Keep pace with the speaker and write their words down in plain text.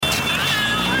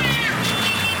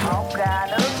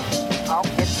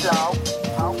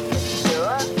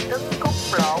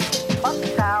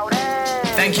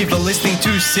you for listening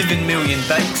to 7 Million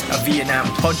Bikes, a Vietnam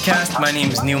podcast. My name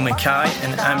is Neil Mackay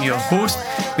and I'm your host.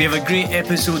 We have a great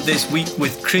episode this week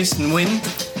with Chris Nguyen.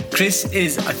 Chris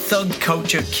is a third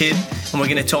culture kid and we're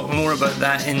going to talk more about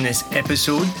that in this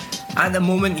episode. At the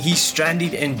moment, he's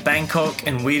stranded in Bangkok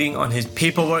and waiting on his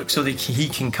paperwork so that he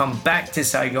can come back to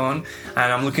Saigon,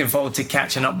 and I'm looking forward to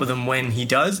catching up with him when he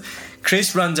does.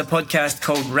 Chris runs a podcast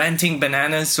called Ranting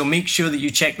Bananas, so make sure that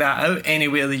you check that out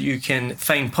anywhere that you can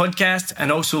find podcasts, and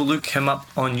also look him up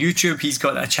on YouTube. He's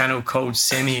got a channel called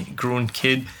Semi-Grown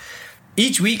Kid.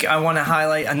 Each week, I want to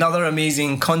highlight another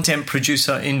amazing content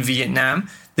producer in Vietnam.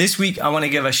 This week, I want to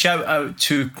give a shout out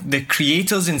to the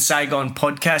Creators in Saigon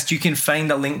podcast. You can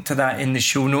find a link to that in the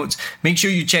show notes. Make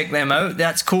sure you check them out.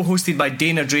 That's co-hosted by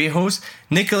Dana Drehos,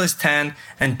 Nicholas Tan,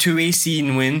 and 2AC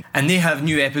Nguyen, and they have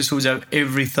new episodes out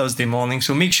every Thursday morning,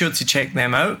 so make sure to check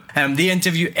them out. They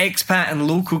interview expat and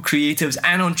local creatives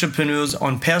and entrepreneurs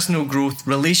on personal growth,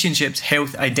 relationships,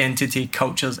 health, identity,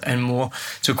 cultures, and more.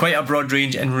 So quite a broad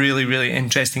range and really, really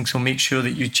interesting, so make sure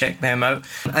that you check them out.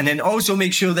 And then also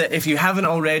make sure that if you haven't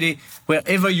already,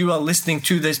 wherever you are listening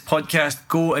to this podcast,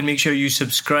 go and make sure you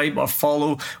subscribe or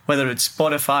follow, whether it's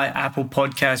Spotify, Apple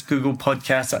Podcasts, Google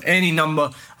Podcasts, or any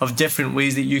number of different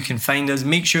ways that you can find us.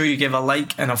 Make sure you give a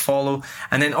like and a follow.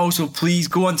 And then also please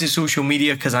go onto social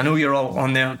media, because I know you're all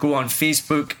on there. Go on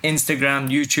Facebook, Instagram,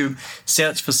 YouTube,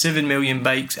 search for 7 Million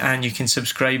Bikes, and you can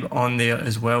subscribe on there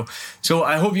as well. So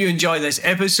I hope you enjoy this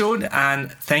episode,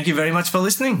 and thank you very much for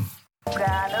listening.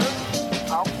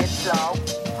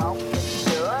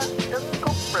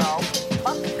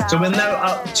 So we're now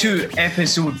up to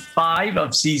episode 5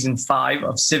 of season 5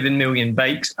 of 7 Million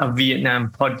Bikes, a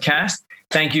Vietnam podcast.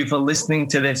 Thank you for listening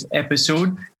to this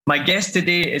episode. My guest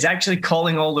today is actually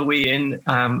calling all the way in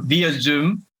via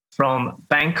Zoom from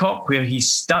Bangkok, where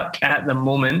he's stuck at the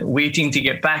moment, waiting to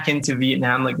get back into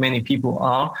Vietnam like many people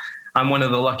are. I'm one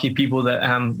of the lucky people that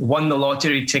won the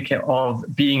lottery ticket of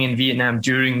being in Vietnam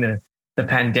during the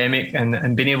pandemic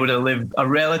and being able to live a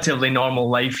relatively normal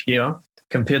life here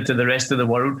compared to the rest of the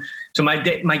world. So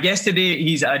my guest today,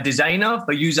 he's a designer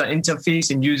for user interface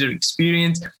and user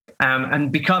experience,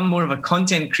 and become more of a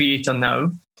content creator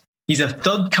now. He's a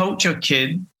third culture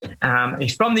kid.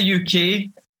 He's from the UK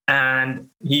and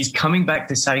he's coming back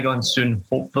to Saigon soon,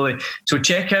 hopefully. So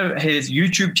check out his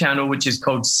YouTube channel, which is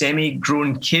called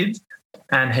Semi-Grown Kid,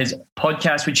 and his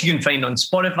podcast, which you can find on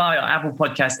Spotify or Apple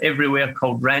Podcasts everywhere,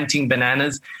 called Ranting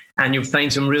Bananas. And you'll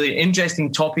find some really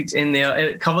interesting topics in there.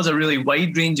 It covers a really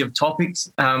wide range of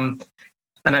topics.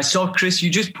 And I saw, Chris, you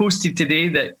just posted today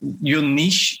that your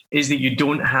niche is that you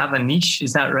don't have a niche.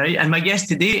 Is that right? And my guest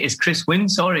today is Chris Nguyen.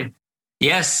 Sorry.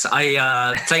 Yes,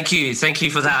 thank you. Thank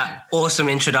you for that awesome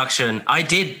introduction. I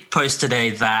did post today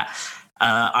that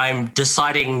I'm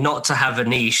deciding not to have a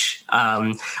niche.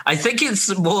 I think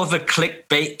it's more of a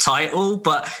clickbait title,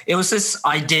 but it was this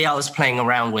idea I was playing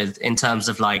around with in terms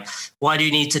of like, why do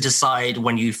you need to decide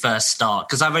when you first start?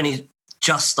 Because I've only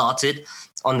just started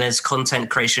on this content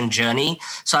creation journey.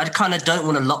 So I kind of don't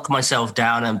want to lock myself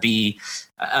down and be,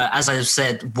 as I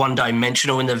said,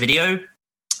 one-dimensional in the video.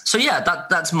 So yeah,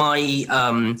 that's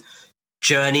my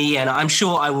journey, and I'm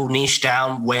sure I will niche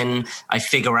down when I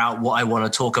figure out what I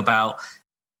want to talk about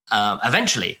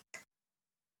eventually.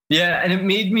 Yeah, and it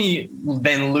made me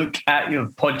then look at your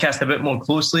podcast a bit more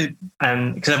closely,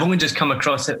 and because I've only just come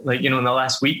across it, like, in the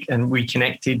last week, and we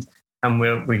connected, and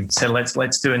we said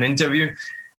let's do an interview,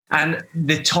 and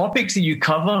the topics that you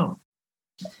cover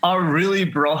are really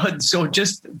broad. So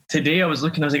just today I was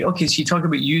like, okay, so you talk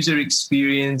about user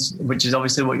experience, which is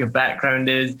obviously what your background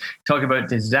is, talk about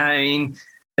design.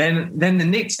 Then the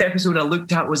next episode I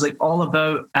looked at was like all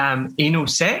about anal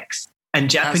sex and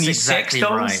Japanese exactly sex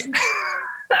dolls.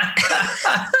 Right.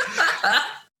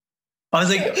 I was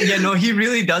like, he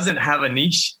really doesn't have a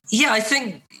niche. Yeah, I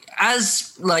think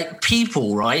as like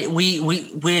people, right,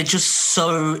 we're just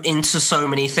so into so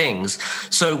many things.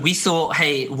 So we thought,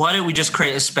 hey, why don't we just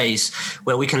create a space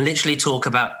where we can literally talk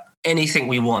about anything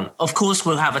we want? Of course,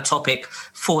 we'll have a topic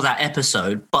for that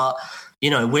episode, but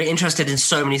we're interested in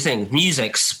so many things: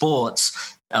 music,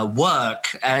 sports,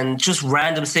 work, and just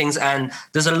random things. And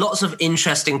there's lots of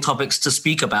interesting topics to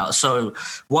speak about. So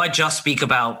why just speak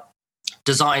about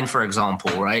design, for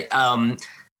example, right?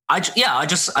 I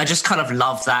just kind of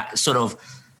love that sort of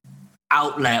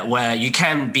outlet where you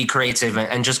can be creative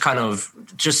and just kind of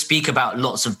just speak about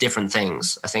lots of different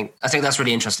things. I think that's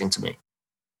really interesting to me.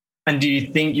 And do you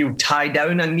think you'll tie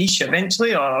down a niche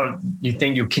eventually, or you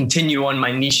think you'll continue on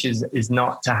my niche is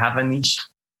not to have a niche?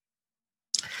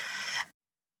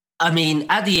 I mean,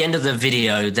 at the end of the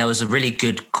video, there was a really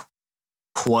good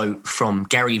quote from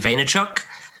Gary Vaynerchuk,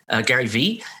 Gary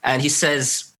V, and he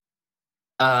says,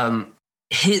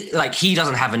 he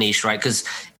doesn't have a niche, right? Because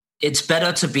it's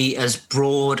better to be as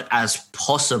broad as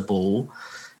possible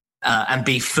and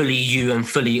be fully you and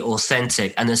fully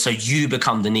authentic. And then so you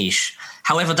become the niche.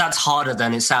 However, that's harder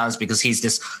than it sounds because he's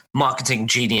this marketing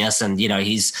genius and,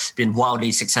 he's been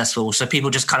wildly successful. So people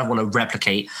just kind of want to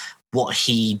replicate what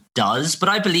he does. But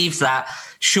I believe that,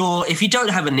 sure, if you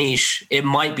don't have a niche, it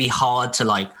might be hard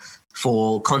to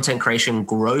for content creation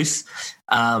growth.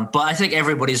 But I think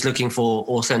everybody's looking for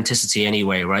authenticity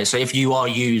anyway, right? So if you are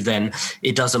you, then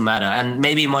it doesn't matter. And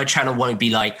maybe my channel won't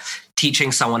be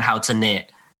teaching someone how to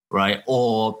knit, right?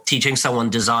 Or teaching someone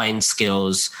design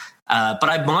skills. But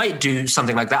I might do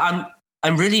something like that.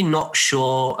 I'm really not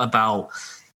sure about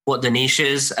what the niche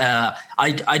is.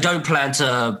 I don't plan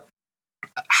to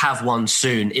have one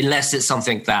soon, unless it's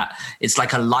something that it's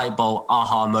like a light bulb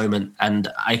aha moment and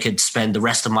I could spend the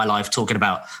rest of my life talking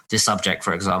about this subject,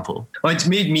 for example. Well, it's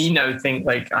made me now think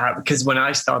because when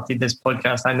I started this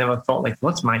podcast, I never thought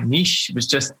what's my niche? It was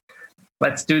just,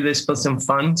 let's do this for some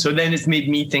fun. So then it's made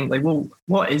me think well,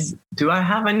 do I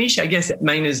have a niche? I guess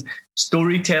mine is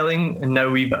storytelling. And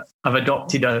now I've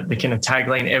adopted the kind of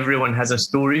tagline, everyone has a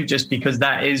story, just because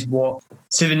that is what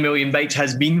 7 Million Bytes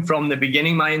has been from the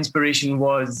beginning. My inspiration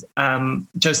was I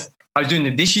was doing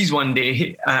the dishes one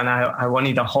day and I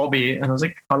wanted a hobby and I was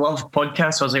I love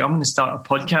podcasts. So I was I'm going to start a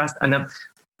podcast.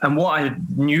 And what I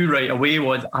knew right away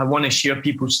was I want to share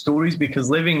people's stories, because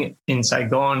living in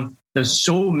Saigon, there's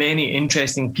so many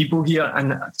interesting people here.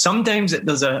 And sometimes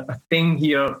there's a thing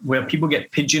here where people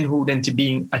get pigeonholed into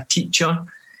being a teacher.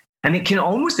 And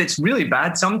it's really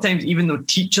bad. Sometimes, even though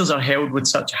teachers are held with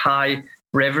such high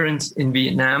reverence in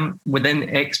Vietnam, within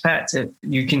expats,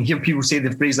 you can hear people say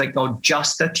the phrase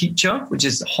just a teacher, which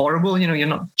is horrible. You're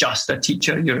not just a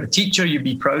teacher. You're a teacher. You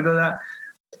be proud of that.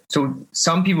 So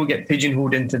some people get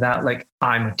pigeonholed into that,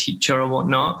 I'm a teacher or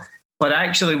whatnot. But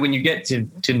actually, when you get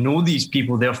to know these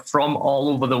people, they're from all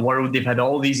over the world. They've had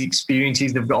all these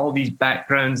experiences. They've got all these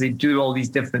backgrounds. They do all these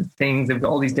different things. They've got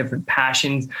all these different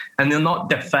passions. And they're not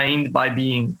defined by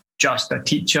being just a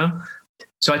teacher.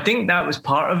 So I think that was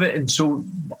part of it. And so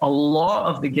a lot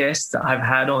of the guests that I've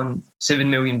had on 7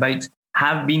 Million Bytes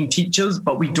have been teachers,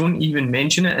 but we don't even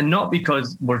mention it. And not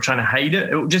because we're trying to hide it.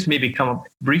 It will just maybe come up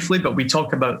briefly, but we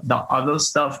talk about the other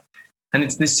stuff. And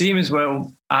it's the same as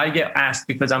well. I get asked,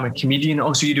 because I'm a comedian,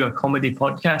 also you do a comedy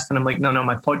podcast. And I'm no,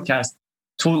 my podcast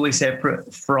totally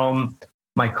separate from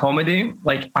my comedy.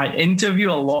 I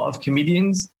interview a lot of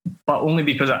comedians, but only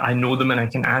because I know them and I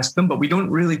can ask them. But we don't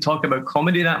really talk about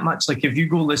comedy that much. If you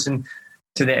go listen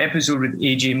to the episode with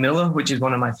AJ Miller, which is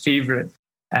one of my favorite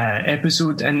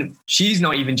episodes, and she's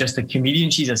not even just a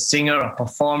comedian. She's a singer, a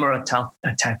performer, a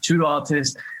tattoo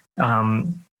artist, a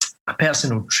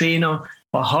personal trainer.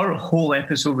 But her whole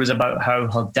episode was about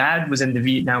how her dad was in the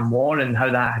Vietnam War and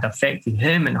how that had affected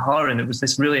him and her. And it was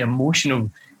this really emotional,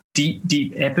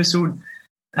 deep episode.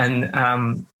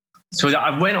 And so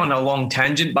I went on a long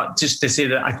tangent, but just to say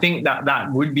that I think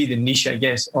that would be the niche, I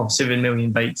guess, of 7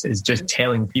 Million Bytes, is just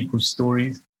telling people's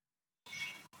stories.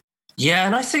 Yeah,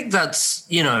 and I think that's,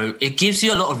 it gives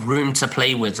you a lot of room to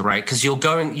play with, right? Because you're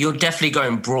definitely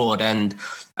going broad. And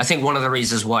I think one of the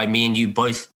reasons why me and you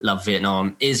both love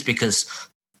Vietnam is because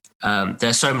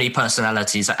there's so many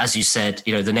personalities. As you said,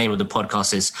 the name of the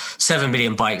podcast is 7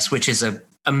 Million Bytes, which is an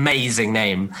amazing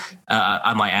name,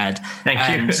 I might add.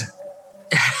 Thank you.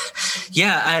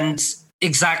 Yeah, and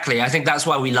exactly. I think that's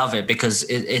why we love it, because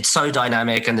it's so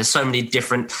dynamic and there's so many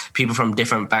different people from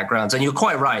different backgrounds. And you're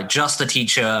quite right. Just a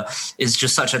teacher is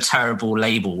just such a terrible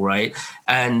label, right?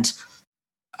 And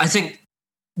I think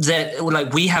that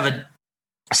we have a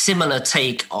similar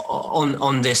take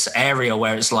on this area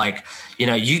where it's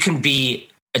you can be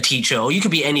a teacher or you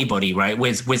could be anybody, right,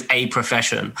 with a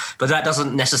profession, but that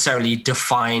doesn't necessarily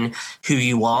define who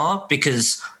you are,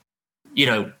 because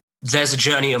there's a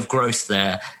journey of growth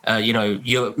there.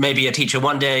 You're maybe a teacher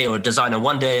one day or a designer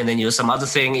one day, and then you're some other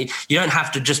thing. You don't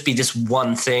have to just be this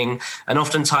one thing. And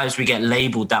oftentimes we get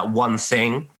labeled that one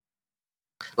thing.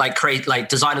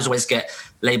 Designers always get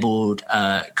labeled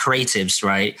creatives,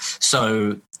 right?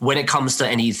 So when it comes to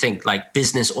anything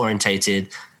business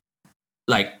orientated,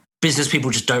 business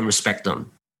people just don't respect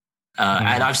them.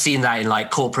 And I've seen that in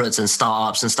corporates and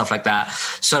startups and stuff like that.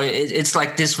 So it's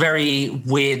this very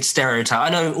weird stereotype. I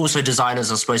know also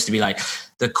designers are supposed to be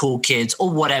the cool kids or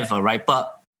whatever, right?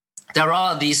 But there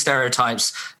are these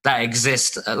stereotypes that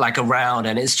exist like around,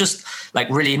 and it's just like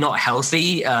really not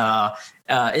healthy.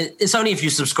 It's only if you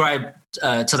subscribe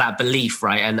to that belief,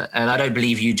 right? And I don't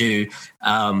believe you do,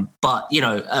 but you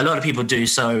know, a lot of people do.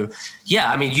 So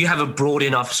yeah, I mean, you have a broad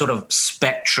enough sort of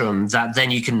spectrum that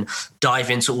then you can dive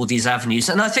into all these avenues,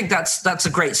 and I think that's a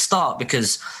great start,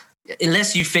 because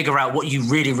unless you figure out what you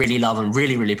really, really love and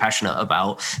really, really passionate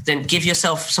about, then give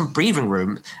yourself some breathing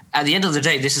room. At the end of the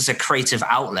day, this is a creative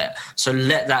outlet. So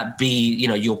let that be, you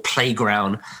know, your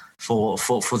playground for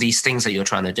these things that you're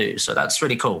trying to do. So that's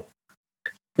really cool.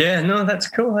 Yeah, no, that's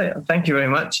cool. Thank you very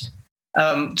much.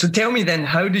 So tell me then,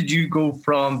 how did you go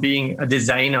from being a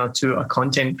designer to a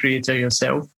content creator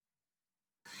yourself?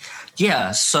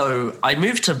 Yeah, so I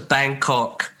moved to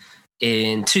Bangkok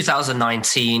in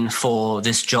 2019 for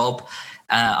this job.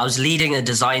 I was leading a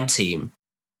design team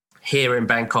here in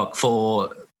Bangkok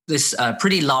for this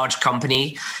pretty large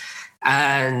company.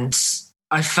 And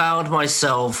I found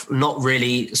myself not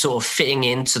really sort of fitting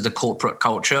into the corporate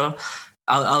culture.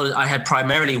 I had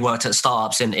primarily worked at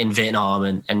startups in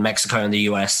Vietnam and Mexico and the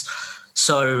US.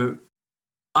 So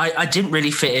I didn't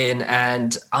really fit in,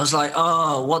 and I was like,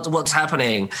 oh, what's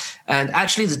happening? And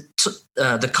actually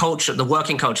the culture, the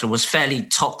working culture was fairly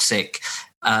toxic.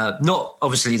 Not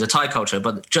obviously the Thai culture,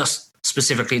 but just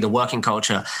specifically the working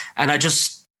culture. And I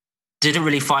just didn't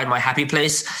really find my happy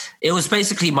place. It was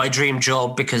basically my dream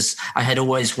job, because I had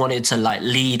always wanted to like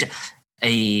lead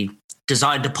a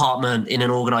design department in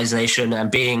an organization and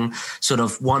being sort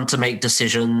of one to make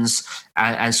decisions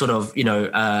and sort of, you know,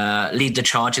 lead the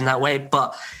charge in that way.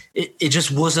 But it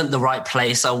just wasn't the right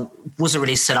place. I wasn't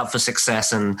really set up for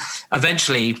success. And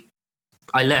eventually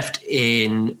I left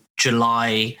in June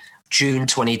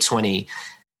 2020.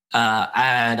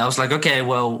 And I was like, okay,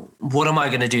 well, what am I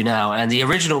going to do now? And the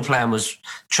original plan was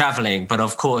traveling. But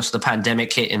of course, the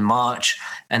pandemic hit in March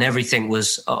and everything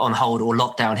was on hold, or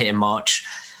lockdown hit in March.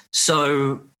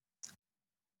 So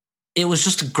it was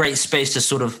just a great space to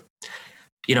sort of,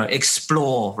 you know,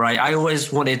 explore, right? I always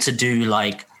wanted to do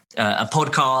like a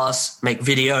podcast, make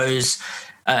videos.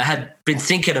 I had been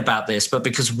thinking about this, but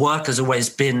because work has always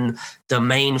been the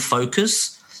main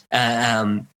focus,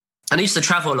 and I used to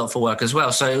travel a lot for work as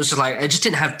well. So it was just like, I just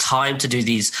didn't have time to do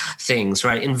these things,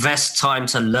 right? Invest time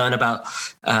to learn about,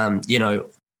 you know,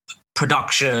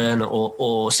 production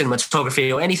or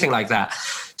cinematography or anything like that.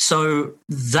 So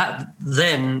that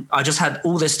then I just had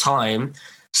all this time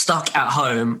stuck at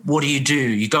home. What do?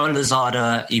 You go on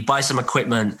Lazada, you buy some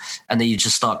equipment, and then you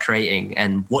just start creating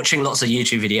and watching lots of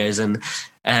YouTube videos.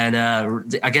 And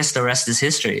I guess the rest is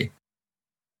history.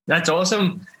 That's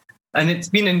awesome. And it's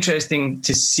been interesting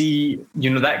to see, you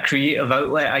know, that creative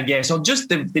outlet, I guess, or just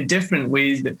the different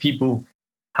ways that people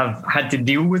have had to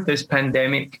deal with this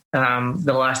pandemic.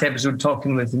 The last episode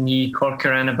talking with Nguyen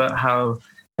Corcoran about how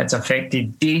it's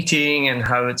affected dating and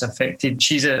how it's affected.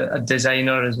 She's a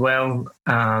designer as well,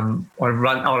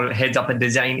 or heads up a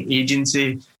design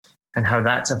agency, and how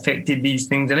that's affected these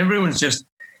things. And everyone's just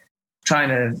trying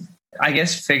to, I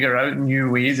guess, figure out new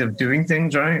ways of doing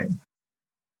things, right?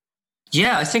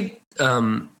 Yeah, I think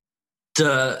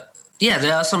there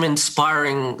are some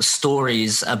inspiring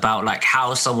stories about like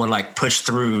how someone like pushed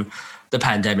through the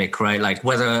pandemic, right? Like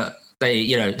whether they,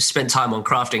 you know, spent time on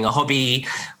crafting a hobby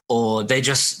or they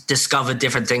just discovered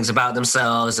different things about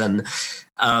themselves. And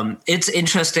it's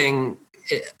interesting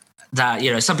that,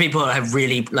 you know, some people have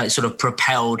really like sort of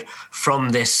propelled from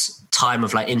this time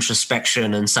of like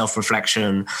introspection and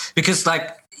self-reflection, because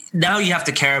like now you have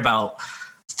to care about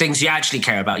things you actually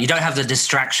care about. You don't have the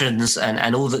distractions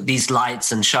and all these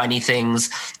lights and shiny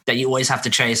things that you always have to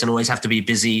chase and always have to be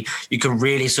busy. You can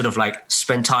really sort of like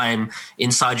spend time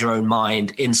inside your own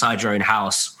mind, inside your own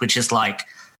house, which is like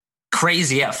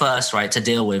crazy at first, right, to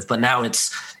deal with. But now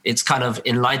it's kind of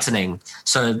enlightening.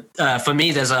 So for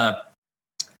me, there's a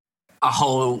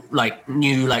whole like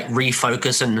new like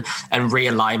refocus and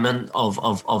realignment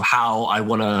of how I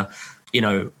want to, you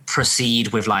know, proceed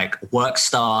with like work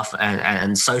stuff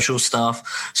and social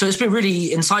stuff. So it's been really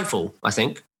insightful, I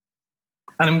think.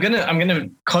 And I'm gonna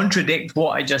contradict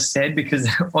what I just said, because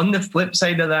on the flip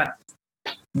side of that,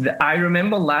 I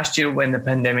remember last year when the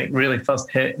pandemic really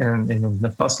first hit and, you know,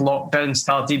 the first lockdown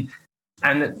started,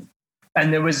 and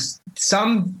there was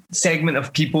some segment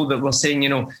of people that were saying, you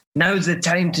know, now's the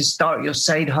time to start your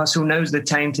side hustle. Now's the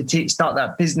time to start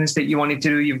that business that you wanted to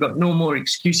do. You've got no more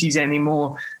excuses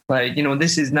anymore. Like, you know,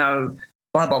 this is now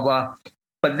blah, blah, blah.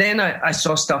 But then I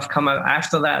saw stuff come out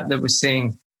after that was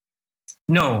saying,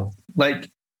 no, like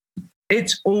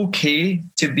it's okay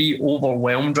to be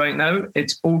overwhelmed right now.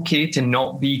 It's okay to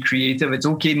not be creative. It's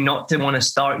okay not to want to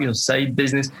start your side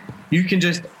business. You can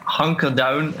just hunker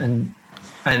down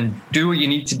and do what you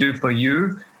need to do for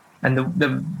you. And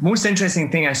the most interesting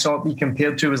thing I saw it be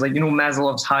compared to was, like,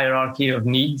 Maslow's hierarchy of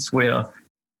needs, where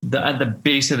at the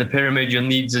base of the pyramid, your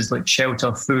needs is like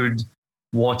shelter, food,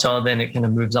 water, then it kind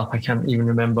of moves up. I can't even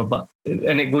remember,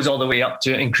 and it goes all the way up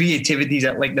to it. And creativity is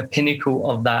at like the pinnacle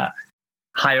of that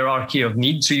hierarchy of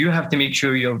needs. So you have to make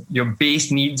sure your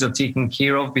base needs are taken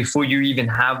care of before you even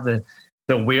have the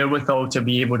wherewithal to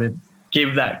be able to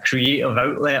give that creative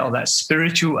outlet or that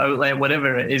spiritual outlet,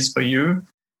 whatever it is for you.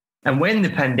 And when the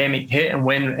pandemic hit and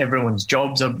when everyone's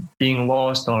jobs are being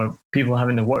lost or people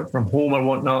having to work from home or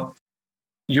whatnot,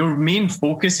 your main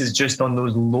focus is just on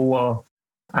those lower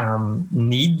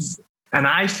needs. And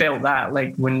I felt that,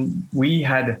 like, when we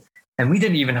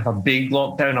didn't even have a big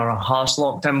lockdown or a harsh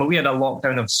lockdown, but we had a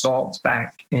lockdown of sorts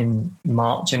back in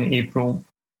March and April.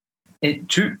 It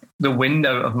took the wind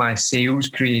out of my sales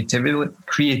creatively.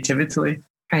 Can't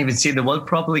even say the word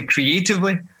properly,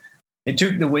 creatively. It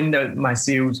took the wind out of my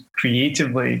sales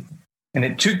creatively. And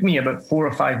it took me about 4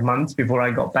 or 5 months before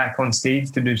I got back on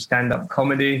stage to do stand-up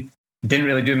comedy. Didn't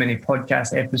really do many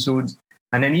podcast episodes.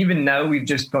 And then even now, we've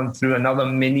just gone through another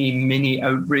mini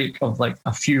outbreak of like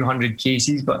a few hundred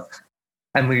cases.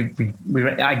 And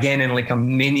we're again in like a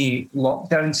mini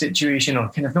lockdown situation, or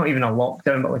kind of not even a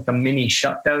lockdown, but like a mini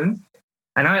shutdown.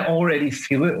 And I already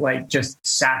feel it like just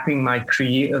sapping my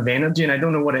creative energy. And I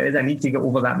don't know what it is. I need to get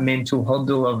over that mental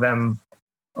hurdle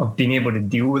of being able to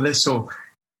deal with this. So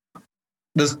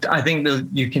I think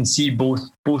you can see both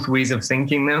ways of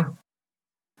thinking now.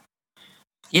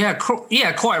 Yeah,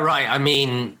 quite right. I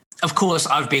mean, of course,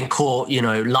 I've been caught,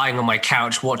 lying on my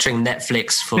couch watching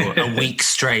Netflix for a week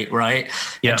straight, right?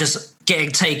 Yeah. And just getting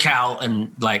takeout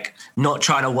and like not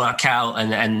trying to work out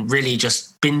and really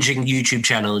just binging YouTube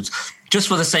channels just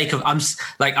for the sake of, I'm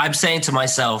saying to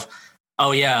myself,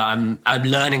 oh yeah, I'm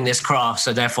learning this craft,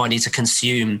 so therefore I need to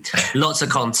consume lots of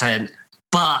content.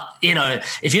 But,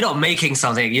 if you're not making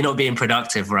something, you're not being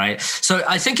productive, right? So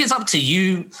I think it's up to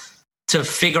you to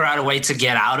figure out a way to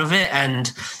get out of it.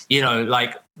 And,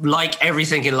 like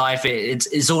everything in life,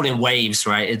 it's all in waves,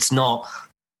 right? It's not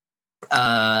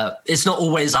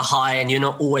always a high and you're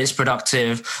not always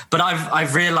productive. But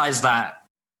I've realized that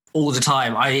all the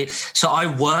time. I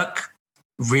work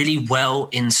really well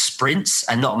in sprints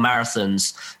and not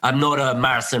marathons. I'm not a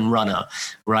marathon runner,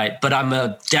 right? But I'm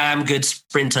a damn good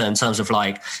sprinter in terms of,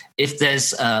 like, if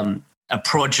there's a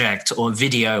project or a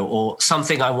video or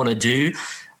something I want to do,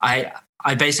 I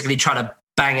basically try to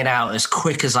bang it out as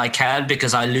quick as I can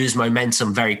because I lose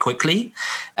momentum very quickly.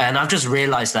 And I've just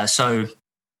realized that. So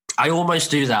I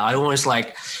almost do that. I almost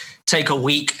like take a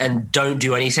week and don't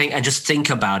do anything and just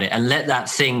think about it and let that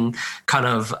thing kind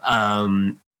of,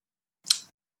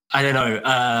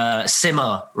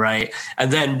 simmer, right?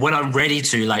 And then when I'm ready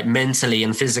to, like, mentally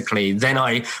and physically, then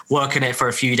I work on it for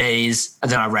a few days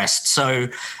and then I rest. So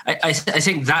I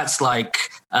think that's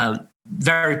like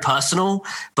very personal,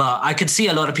 but I could see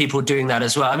a lot of people doing that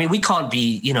as well. I mean, we can't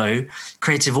be,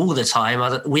 creative all the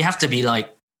time. We have to be like,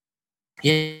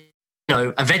 a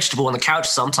vegetable on the couch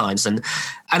sometimes. And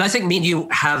I think me and you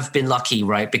have been lucky,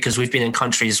 right? Because we've been in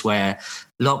countries where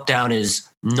lockdown is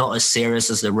not as serious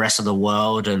as the rest of the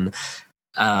world. And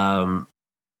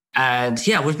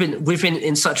yeah, we've been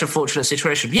in such a fortunate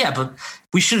situation. Yeah, but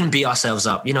we shouldn't beat ourselves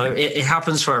up. It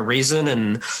happens for a reason.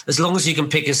 And as long as you can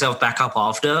pick yourself back up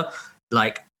after,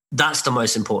 like, that's the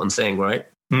most important thing, right?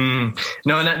 No,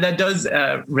 and that does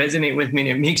resonate with me. And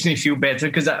it makes me feel better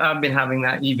because I've been having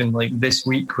that even like this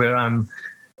week where I'm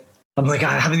like,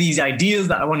 I have these ideas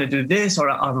that I want to do this, or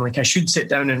I'm like, I should sit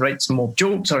down and write some more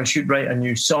jokes, or I should write a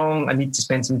new song. I need to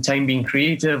spend some time being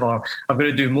creative, or I've got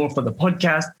to do more for the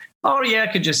podcast. Or yeah, I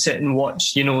could just sit and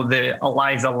watch, the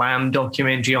Eliza Lamb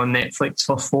documentary on Netflix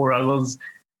for 4 hours.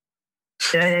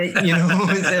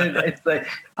 It's like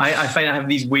I find I have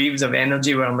these waves of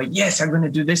energy where I'm like, yes, I'm going to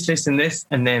do this, and this.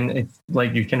 And then it's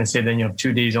like you kind of said, then you have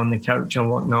 2 days on the couch and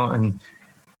whatnot, and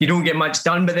you don't get much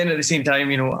done. But then at the same time,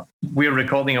 we're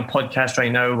recording a podcast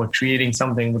right now. We're creating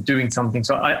something. We're doing something.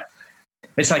 So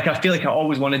it's like I feel like I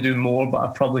always want to do more, but I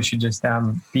probably should just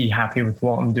be happy with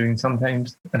what I'm doing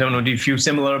sometimes. I don't know. Do you feel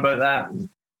similar about that?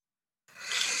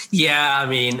 Yeah, I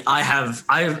mean,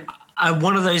 I'm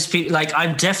one of those people, like,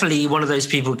 I'm definitely one of those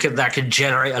people that can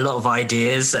generate a lot of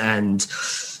ideas and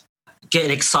get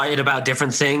excited about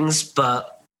different things.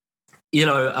 But,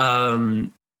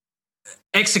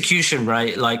 execution,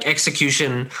 right? Like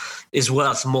execution is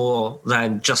worth more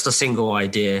than just a single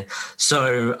idea.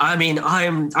 So, I mean,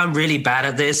 I'm really bad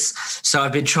at this. So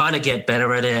I've been trying to get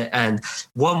better at it. And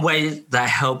one way that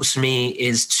helps me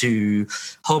is to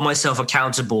hold myself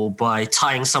accountable by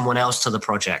tying someone else to the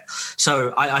project.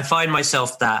 So I find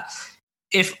myself that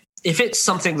if it's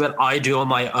something that I do on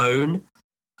my own,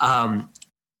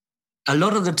 a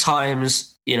lot of the times,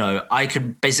 you know, I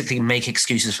could basically make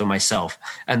excuses for myself,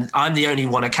 and I'm the only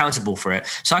one accountable for it.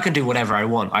 So I can do whatever I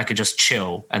want. I could just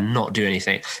chill and not do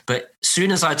anything. But as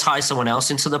soon as I tie someone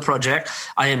else into the project,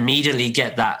 I immediately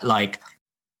get that like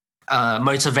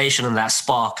motivation and that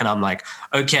spark. And I'm like,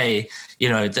 okay, you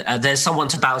know, there's someone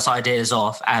to bounce ideas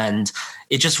off, and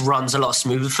it just runs a lot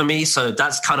smoother for me. So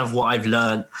that's kind of what I've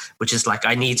learned, which is like,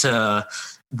 I need to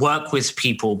work with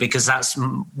people because that's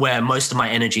where most of my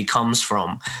energy comes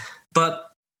from. But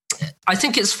I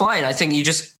think it's fine. I think you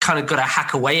just kind of got to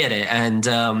hack away at it. And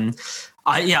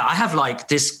I have like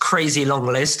this crazy long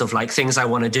list of like things I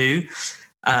want to do,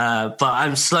 but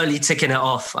I'm slowly ticking it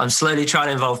off. I'm slowly trying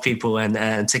to involve people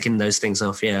and ticking those things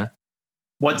off. Yeah.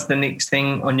 What's the next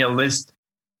thing on your list?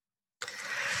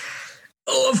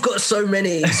 Oh, I've got so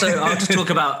many. So I'll just talk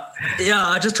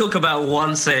about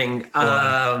one thing.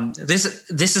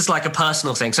 This is like a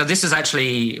personal thing. So this is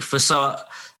actually for so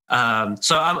I'm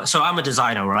a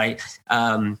designer, right?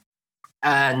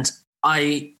 And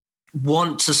I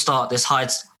want to start this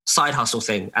side hustle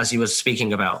thing, as you were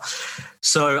speaking about.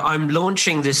 So I'm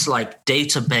launching this like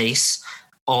database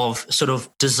of sort of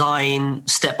design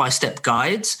step-by-step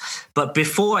guides. But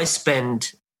before I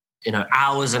spend, you know,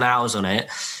 hours and hours on it,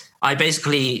 I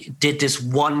basically did this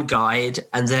one guide,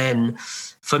 and then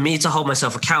for me to hold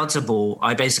myself accountable,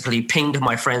 I basically pinged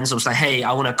my friends and was like, hey,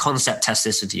 I want to concept test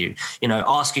this with you. You know,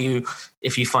 ask you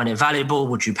if you find it valuable,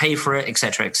 would you pay for it, et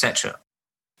cetera, et cetera.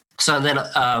 So then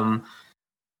I'm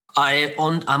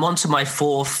on to my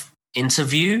fourth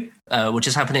interview, which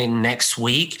is happening next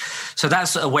week. So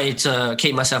that's a way to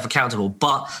keep myself accountable.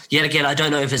 But yet again, I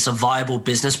don't know if it's a viable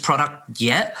business product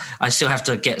yet. I still have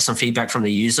to get some feedback from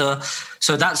the user.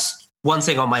 So that's one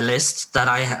thing on my list that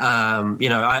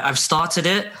I've started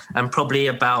it and probably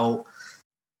about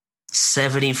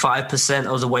 75%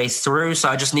 of the way through. So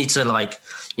I just need to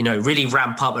really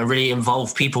ramp up and really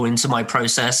involve people into my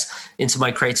process, into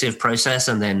my creative process,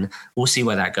 and then we'll see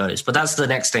where that goes. But that's the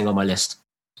next thing on my list.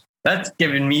 That's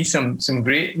given me some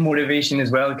great motivation as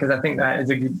well, because I think that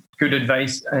is a good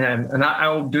advice. And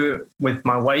I'll do it with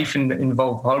my wife and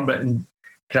involve her, but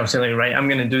I'll say, right, I'm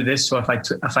going to do this. So if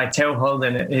I tell her,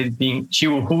 then it is she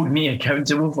will hold me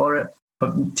accountable for it.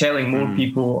 But telling more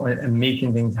people and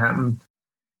making things happen,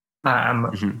 I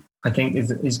think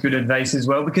is good advice as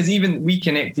well. Because even we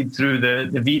connected through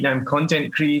the Vietnam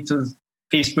Content Creators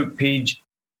Facebook page.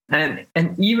 And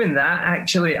even that,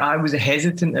 actually, I was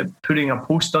hesitant at putting a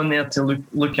post on there to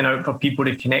looking out for people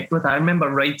to connect with. I remember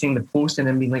writing the post and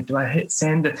then being like, do I hit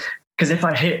send? Because if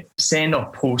I hit send or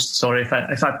post, if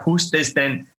I post this,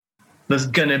 then there's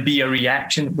going to be a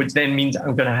reaction, which then means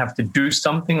I'm going to have to do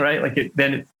something, right?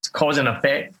 Then it's cause and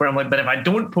effect where I'm like, but if I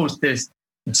don't post this,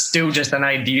 it's still just an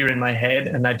idea in my head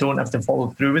and I don't have to follow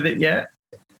through with it yet.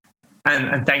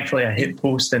 And thankfully I hit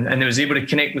post and I was able to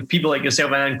connect with people like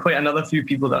yourself and quite another few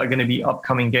people that are going to be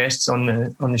upcoming guests on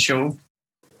the show.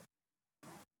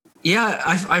 Yeah,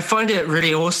 I find it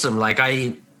really awesome. Like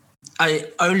I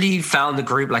only found the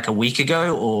group like a week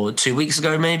ago or 2 weeks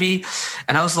ago maybe.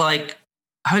 And I was like,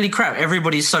 holy crap,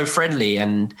 everybody's so friendly.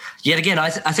 And yet again, I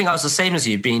think I was the same as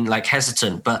you, being like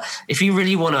hesitant. But if you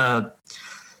really want to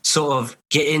sort of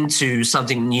get into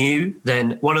something new,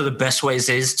 then one of the best ways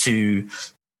is to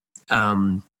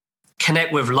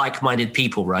connect with like-minded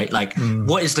people, right?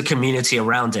 What is the community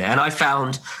around it? And I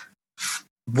found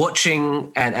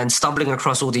watching and stumbling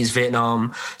across all these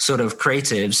Vietnam sort of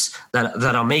creatives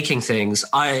that are making things,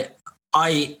 I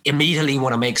immediately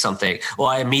want to make something, or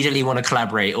I immediately want to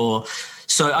collaborate.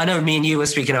 So I know me and you were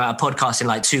speaking about a podcast in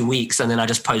like 2 weeks, and then I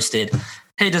just posted,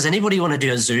 hey, does anybody want to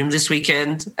do a Zoom this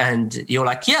weekend? And you're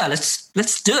like, yeah,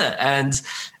 let's do it. And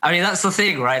I mean, that's the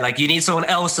thing, right? Like you need someone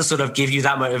else to sort of give you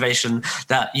that motivation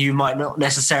that you might not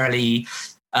necessarily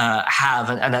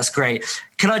have. And that's great.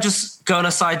 Can I just go on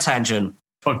a side tangent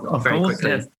very quickly?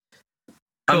 Yeah.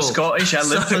 Cool. I'm Scottish.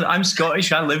 I'm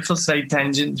Scottish. I live for side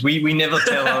tangents. We never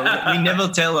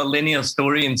tell a linear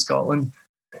story in Scotland.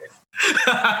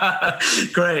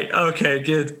 Great. Okay,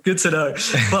 good to know.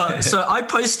 But so I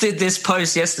posted this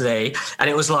post yesterday and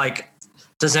it was like,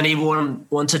 does anyone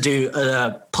want to do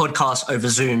a podcast over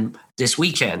Zoom this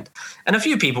weekend? And a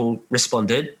few people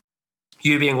responded,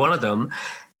 you being one of them.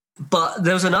 But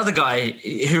there was another guy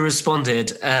who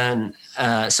responded, and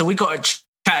so we got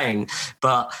chatting,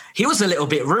 but he was a little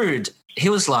bit rude. He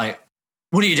was like,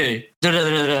 what do you do?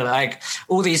 Like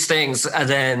all these things. And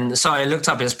then, so I looked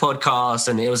up his podcast,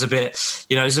 and it was a bit,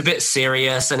 it was a bit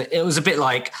serious, and it was a bit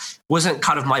like, wasn't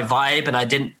kind of my vibe, and I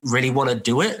didn't really want to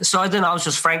do it. So then I was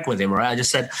just frank with him, right? I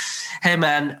just said, hey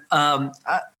man, I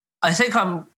think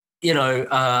I'm,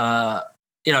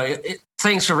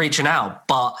 thanks for reaching out,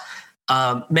 but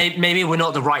maybe we're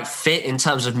not the right fit in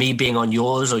terms of me being on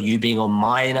yours or you being on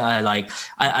mine.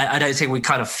 I don't think we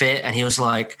kind of fit. And he was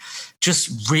like,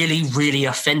 just really, really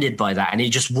offended by that. And he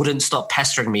just wouldn't stop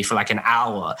pestering me for like an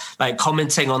hour, like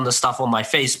commenting on the stuff on my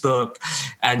Facebook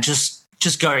and just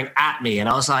going at me. And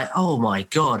I was like, oh my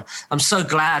God, I'm so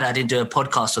glad I didn't do a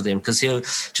podcast with him, because he'll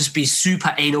just be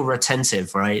super anal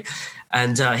retentive, right?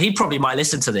 And he probably might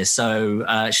listen to this. So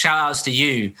shout outs to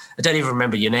you. I don't even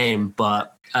remember your name,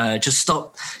 but just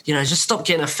stop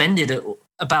getting offended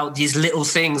about these little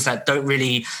things that don't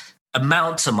really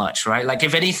amount to much, right? Like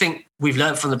if anything we've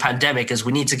learned from the pandemic is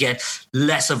we need to get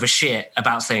less of a shit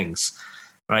about things,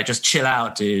 right? Just chill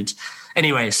out, dude.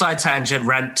 Anyway, side tangent,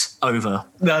 rant over.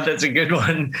 No, that's a good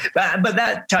one. But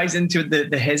that ties into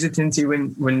the hesitancy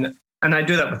when, and I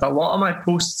do that with a lot of my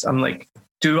posts. I'm like,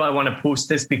 do I want to post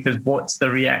this because what's the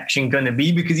reaction going to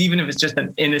be? Because even if it's just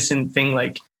an innocent thing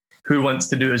like who wants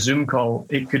to do a Zoom call,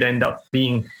 it could end up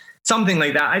being something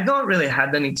like that. I've not really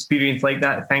had an experience like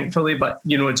that, thankfully, but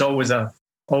it's always a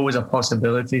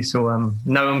possibility. So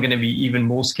now I'm going to be even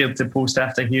more scared to post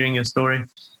after hearing your story.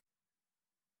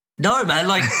 No, man,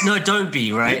 no, don't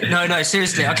be, right? No,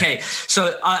 seriously. Okay,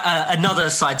 so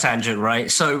another side tangent, right?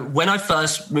 So when I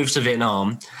first moved to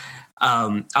Vietnam,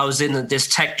 I was in this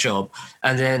tech job,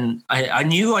 and then I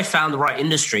knew I found the right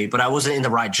industry, but I wasn't in the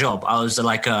right job. I was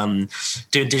like doing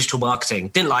digital marketing,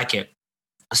 didn't like it.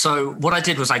 So what I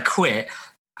did was I quit.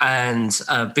 And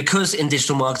because in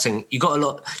digital marketing, you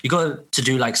got to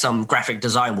do like some graphic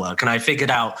design work. And I figured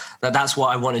out that that's what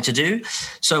I wanted to do.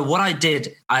 So what I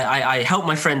did, I helped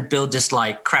my friend build this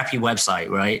like crappy website,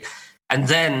 right? And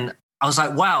then I was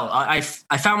like, wow, I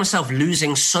found myself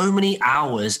losing so many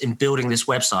hours in building this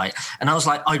website. And I was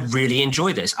like, I really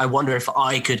enjoy this. I wonder if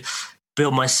I could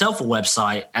build myself a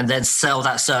website and then sell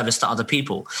that service to other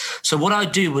people. So what I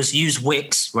do was use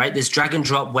Wix, right? This drag and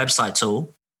drop website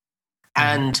tool.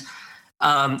 And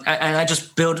I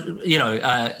just build,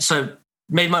 so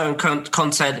made my own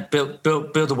content, built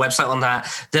the website on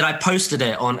that. Then I posted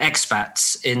it on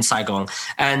expats in Saigon.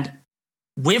 And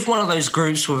with one of those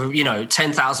groups with,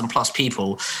 10,000 plus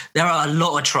people, there are a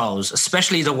lot of trolls,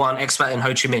 especially the one expat in Ho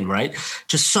Chi Minh, right?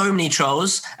 Just so many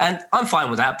trolls. And I'm fine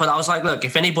with that. But I was like, look,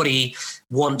 if anybody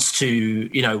wants to,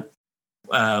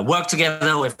 work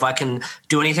together, or if I can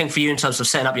do anything for you in terms of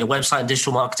setting up your website and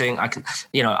digital marketing, I can,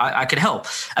 I can help.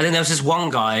 And then there was this one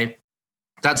guy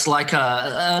that's like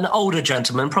an older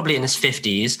gentleman, probably in his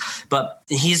 50s, but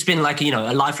he's been like,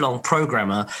 a lifelong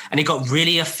programmer, and he got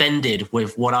really offended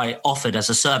with what I offered as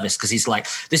a service, because he's like,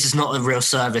 this is not a real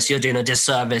service. You're doing a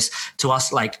disservice to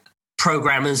us, like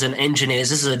programmers and engineers.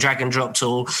 This is a drag and drop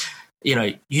tool.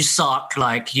 You suck,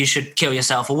 like you should kill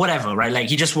yourself or whatever, right? Like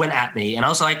he just went at me, and I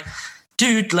was like,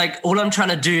 dude, like all I'm trying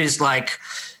to do is like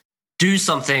do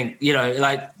something,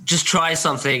 like just try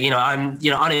something, I'm,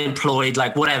 unemployed,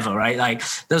 like whatever, right? Like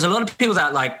there's a lot of people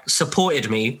that like supported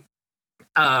me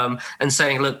and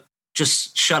saying, look,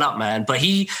 just shut up, man. But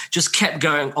he just kept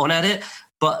going on at it.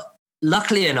 But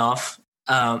luckily enough,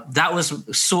 that was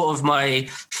sort of my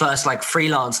first like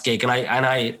freelance gig. And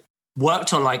I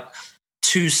worked on like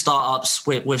 2 startups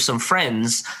with some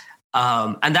friends.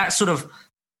 And that sort of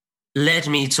led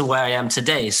me to where I am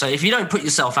today. So if you don't put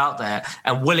yourself out there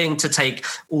and willing to take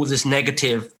all this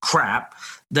negative crap,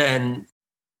 then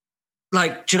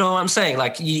like, do you know what I'm saying?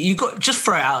 Like you got, just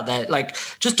throw it out there. Like,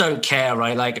 just don't care,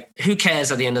 right? Like who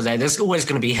cares at the end of the day? There's always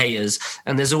going to be haters,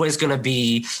 and there's always going to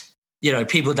be,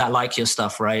 people that like your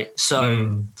stuff, right?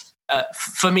 So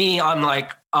for me, I'm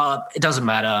like, it doesn't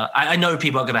matter. I know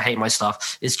people are going to hate my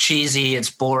stuff. It's cheesy, it's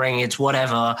boring, it's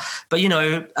whatever. But,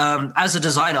 as a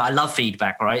designer, I love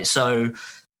feedback, right? So,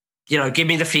 give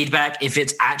me the feedback. If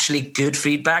it's actually good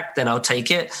feedback, then I'll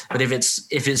take it. But if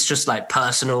it's just like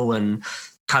personal and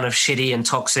kind of shitty and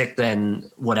toxic, then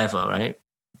whatever, right?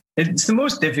 It's the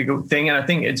most difficult thing. And I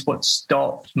think it's what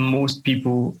stops most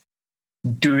people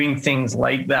doing things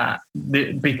like that,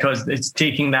 because it's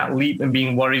taking that leap and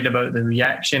being worried about the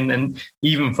reaction. And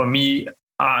even for me,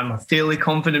 I'm a fairly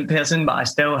confident person, but I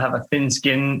still have a thin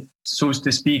skin, so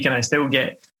to speak, and I still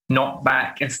get knocked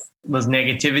back if there's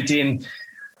negativity. And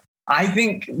I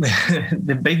think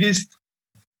the biggest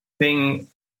thing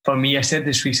for me, I said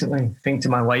this recently, I think to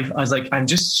my wife, I was like, I'm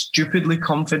just stupidly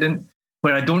confident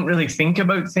where I don't really think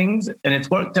about things, and it's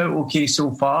worked out okay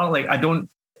so far. Like I don't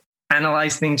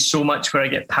analyze things so much where I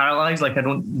get paralyzed. Like I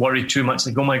don't worry too much.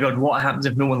 Like, oh my God, what happens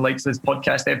if no one likes this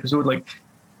podcast episode? Like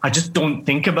I just don't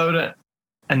think about it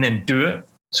and then do it.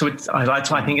 So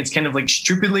that's why I think it's kind of like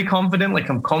stupidly confident. Like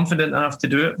I'm confident enough to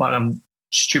do it, but I'm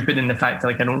stupid in the fact that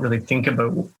like I don't really think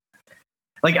about it.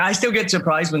 Like I still get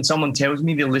surprised when someone tells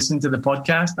me they listen to the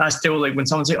podcast. I still like when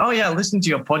someone says, oh yeah, I listen to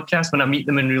your podcast when I meet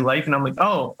them in real life. And I'm like,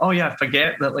 oh yeah, I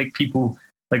forget that like people,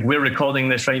 like we're recording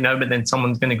this right now, but then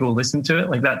someone's going to go listen to it.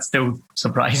 Like that still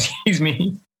surprises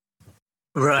me.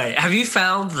 Right. Have you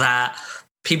found that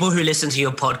people who listen to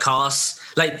your podcasts,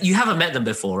 like you haven't met them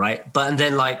before, right? But and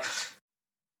then like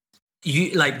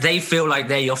you like they feel like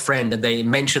they're your friend and they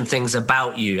mention things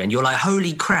about you and you're like,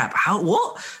 holy crap,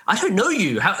 what? I don't know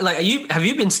you. How like have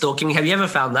you been stalking? Have you ever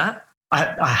found that?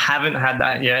 I haven't had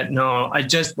that yet. No,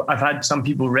 I've had some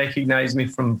people recognize me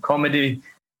from comedy.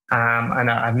 And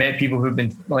I've met people who've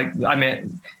been like,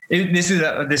 this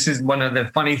is one of the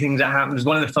funny things that happened. It was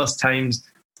one of the first times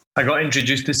I got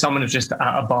introduced to someone who's just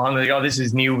at a bar and they're like, oh, this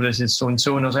is Neil, this is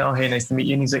so-and-so. And I was like, oh, hey, nice to meet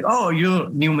you. And he's like, oh, you're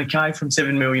Neil Mackay from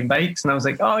 7 Million Bikes. And I was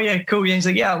like, oh, yeah, cool. Yeah. He's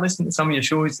like, yeah, I listened to some of your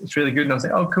shows. It's really good. And I was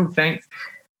like, oh, cool, thanks.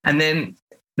 And then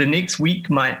the next week,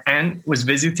 my aunt was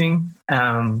visiting.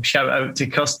 Shout out to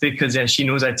Kirsty because she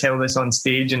knows I tell this on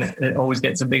stage and it always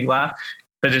gets a big laugh.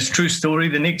 But it's a true story.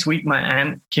 The next week, my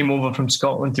aunt came over from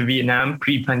Scotland to Vietnam,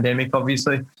 pre-pandemic,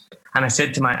 obviously. And I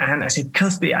said to my aunt, I said,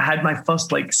 Kirsty, I had my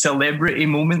first like celebrity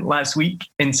moment last week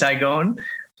in Saigon.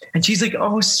 And she's like,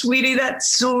 oh, sweetie, that's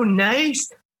so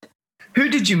nice. Who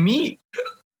did you meet?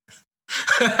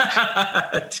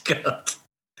 God.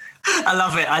 I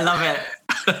love it.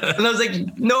 And I was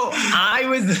like, no, I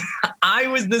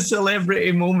was the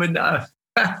celebrity moment.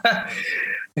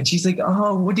 And she's like,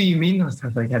 oh, what do you mean? I was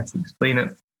like, I had to explain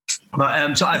it.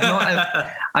 But so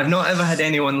I've not ever had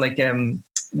anyone like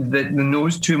that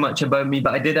knows too much about me,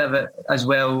 but I did have it as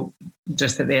well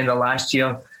just at the end of last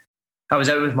year. I was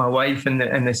out with my wife and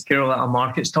this girl at a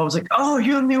market stall. I was like, oh,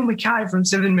 you're Neil Mackay from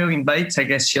 7 Million Bikes. I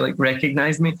guess she like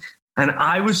recognized me. And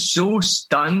I was so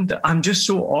stunned. I'm just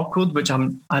so awkward, which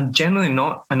I'm generally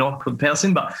not an awkward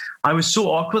person, but I was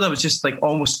so awkward. I was just like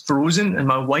almost frozen. And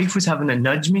my wife was having to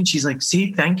nudge me. And she's like,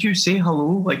 say thank you, say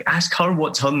hello, like ask her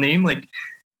what's her name. Like,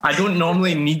 I don't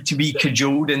normally need to be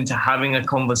cajoled into having a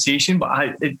conversation, but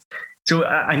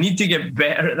I need to get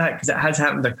better at that because it has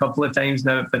happened a couple of times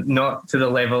now, but not to the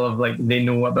level of like they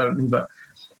know about me. But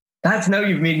that's now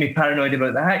you've made me paranoid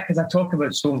about that because I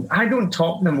don't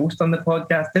talk the most on the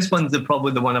podcast. This one's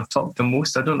probably the one I've talked the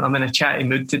most. I'm in a chatty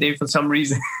mood today for some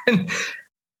reason.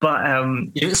 But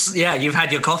you've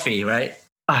had your coffee, right?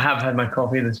 I have had my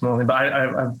coffee this morning, but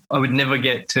I would never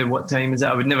get to, what time is it?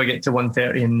 I would never get to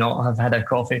 1:30 and not have had a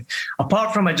coffee.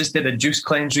 Apart from I just did a juice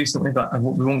cleanse recently, but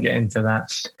we won't get into that.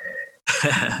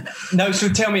 Now, so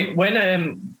tell me,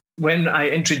 when I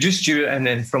introduced you and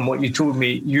then from what you told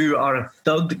me, you are a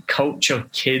third culture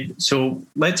kid. So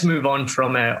let's move on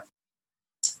from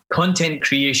content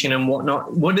creation and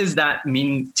whatnot. What does that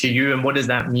mean to you and what does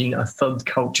that mean, a third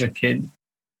culture kid?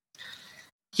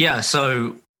 Yeah,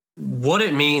 so what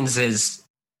it means is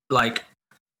like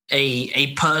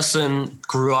a person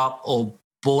grew up or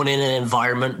born in an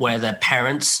environment where their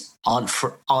parents aren't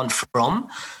from.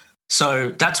 So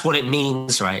that's what it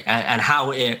means, right? And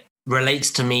how it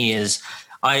relates to me is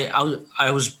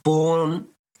I was born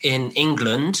in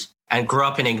England and grew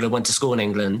up in England, went to school in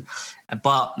England,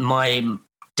 but my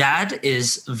dad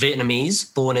is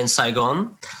Vietnamese, born in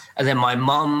Saigon, and then my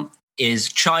mum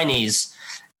is Chinese,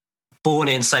 born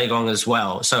in Saigon as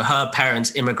well. So her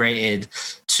parents immigrated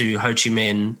to Ho Chi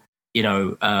Minh,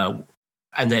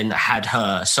 and then had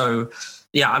her. So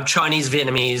yeah, I'm Chinese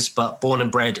Vietnamese, but born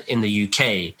and bred in the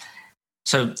UK.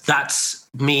 So that's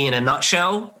me in a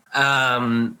nutshell.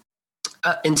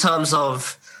 In terms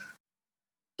of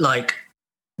like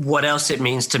what else it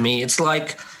means to me, it's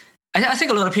like I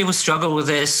think a lot of people struggle with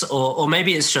this, or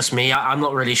maybe it's just me. I'm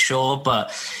not really sure,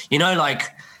 but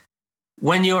like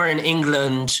when you're in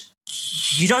England,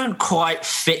 you don't quite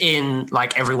fit in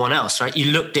like everyone else, right?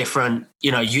 You look different,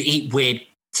 you eat weird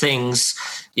things,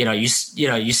 you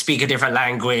speak a different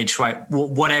language, right?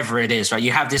 Whatever it is, right?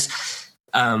 You have this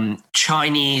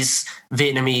Chinese,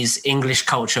 Vietnamese, English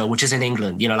culture, which is in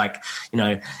England,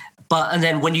 and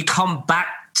then when you come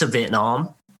back to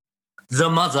Vietnam, the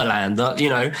motherland,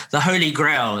 the Holy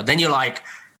Grail, then you're like,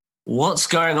 what's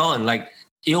going on? Like,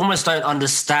 you almost don't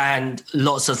understand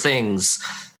lots of things.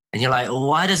 And you're like,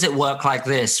 why does it work like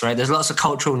this, right? There's lots of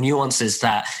cultural nuances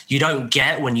that you don't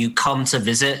get when you come to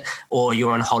visit or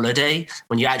you're on holiday.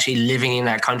 When you're actually living in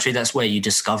that country, that's where you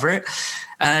discover it.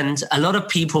 And a lot of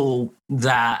people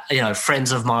that,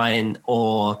 friends of mine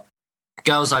or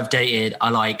girls I've dated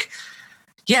are like,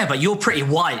 yeah, but you're pretty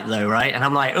white though, right? And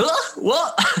I'm like,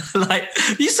 what? Like,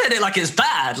 you said it like it's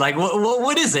bad. Like,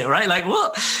 what is it, right? Like,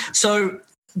 what? So,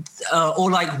 or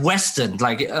like Western,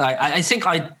 like I think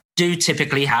I do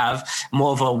typically have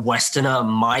more of a Westerner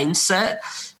mindset,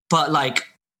 but like,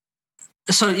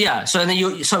 so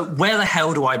then so where the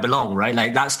hell do I belong, right?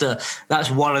 Like that's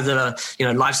one of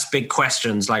the, life's big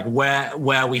questions. Like where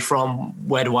are we from?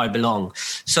 Where do I belong?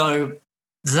 So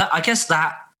I guess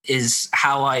that is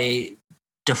how I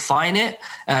define it.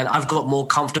 And I've got more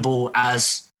comfortable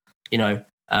as,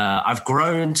 I've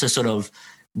grown to sort of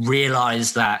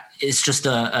realize that it's just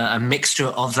a mixture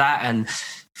of that. And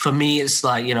for me, it's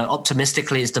like,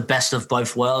 optimistically it's the best of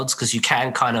both worlds, because you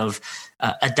can kind of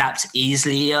adapt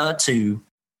easier to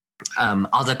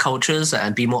other cultures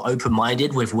and be more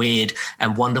open-minded with weird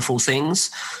and wonderful things.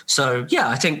 So yeah,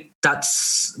 I think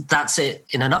that's it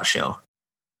in a nutshell.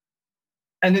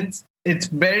 And it's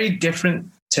very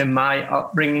different to my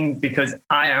upbringing, because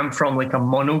I am from like a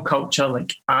monoculture.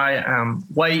 Like I am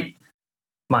white.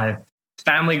 My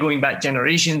family going back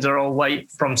generations are all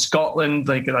white from Scotland.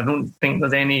 Like I don't think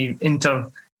there's any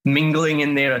intermingling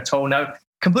in there at all now.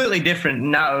 Completely different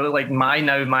now. Like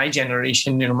my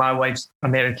generation, my wife's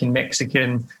American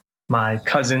Mexican. My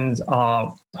cousins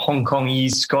are Hong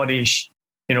Kongese, Scottish,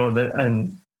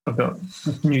 and I've got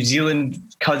New Zealand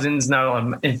cousins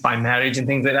now by marriage and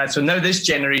things like that. So now this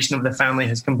generation of the family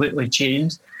has completely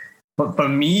changed. But for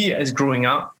me, as growing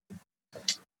up,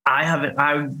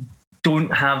 I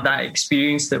don't have that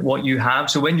experience that what you have.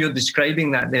 So when you're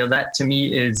describing that there, that to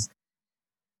me is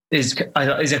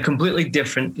a completely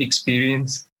different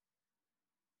experience.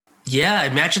 Yeah,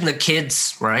 imagine the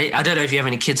kids, right? I don't know if you have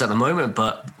any kids at the moment,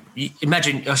 but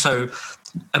imagine, so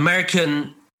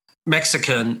American,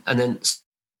 Mexican, and then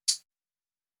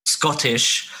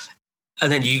Scottish,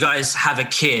 and then you guys have a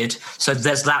kid, so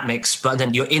there's that mix, but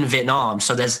then you're in Vietnam,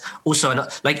 so there's also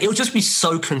it would just be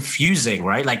so confusing,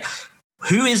 right? Like,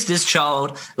 who is this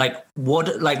child? Like,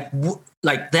 what, like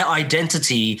their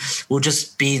identity will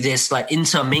just be this like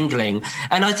intermingling.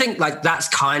 And I think like that's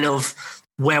kind of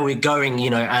where we're going,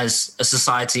 as a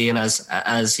society and as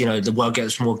the world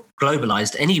gets more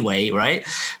globalized anyway, right?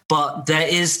 But there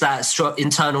is that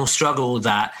internal struggle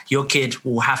that your kid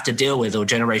will have to deal with, or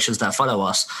generations that follow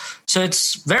us. So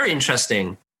it's very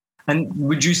interesting. And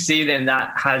would you say then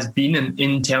that has been an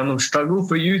internal struggle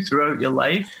for you throughout your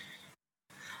life?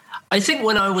 I think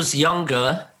when I was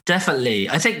younger, definitely.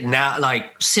 I think now,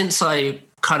 like since I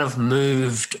kind of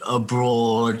moved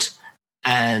abroad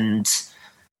and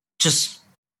just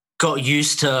got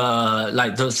used to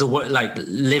like the like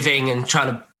living and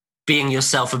trying to being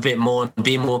yourself a bit more and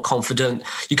being more confident,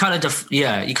 you kind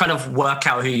of work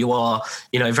out who you are,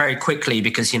 very quickly,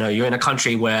 because you're in a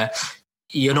country where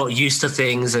you're not used to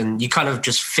things and you kind of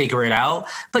just figure it out.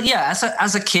 But yeah,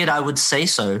 as a kid, I would say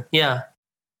so. Yeah.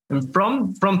 And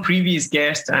from previous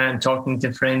guests and talking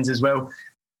to friends as well,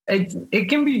 it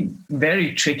can be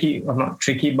very tricky, or not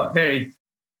tricky, but very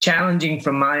challenging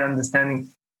from my understanding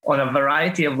on a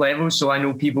variety of levels. So I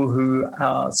know people who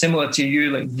are similar to you,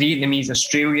 like Vietnamese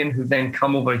Australian, who then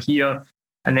come over here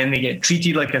and then they get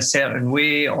treated like a certain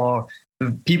way, or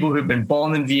people who've been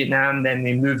born in Vietnam, then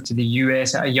they moved to the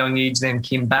US at a young age, then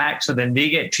came back. So then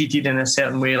they get treated in a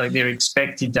certain way, like they're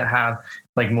expected to have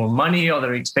like more money, or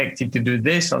they're expected to do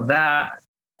this or that.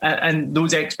 And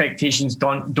those expectations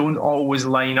don't always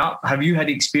line up. Have you had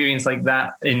experience like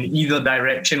that in either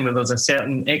direction, where there's a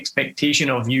certain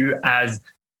expectation of you as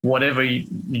whatever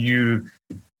you're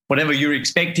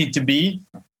expected to be?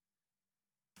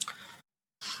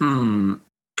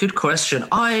 Good question.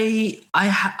 I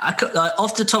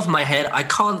off the top of my head, I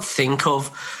can't think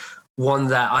of one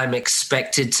that I'm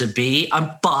expected to be.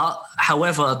 But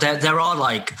however, there are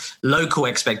like local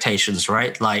expectations,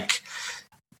 right? Like,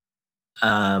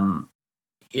 the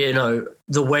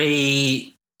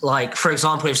way, like, for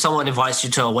example, if someone invites you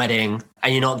to a wedding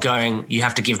and you're not going, you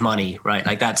have to give money, right?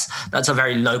 Like that's a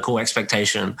very local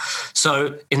expectation.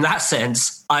 So in that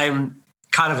sense, I'm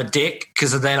kind of a dick,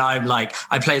 because then I'm like,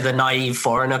 I play the naive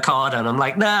foreigner card and I'm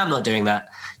like, nah, I'm not doing that,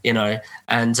 and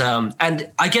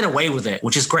I get away with it,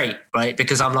 which is great, right?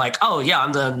 Because I'm like, oh yeah,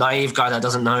 I'm the naive guy that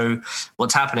doesn't know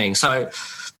what's happening. So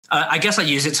I guess I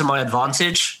use it to my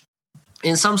advantage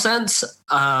in some sense.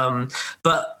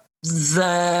 But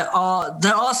there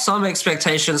are some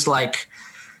expectations, like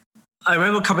I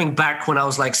remember coming back when I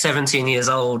was like 17 years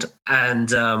old and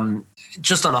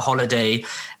just on a holiday.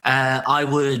 I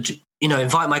would,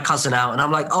 invite my cousin out and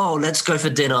I'm like, oh, let's go for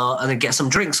dinner and then get some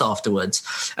drinks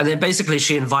afterwards. And then basically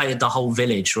she invited the whole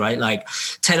village, right? Like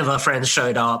 10 of her friends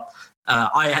showed up.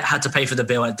 I had to pay for the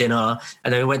bill at dinner.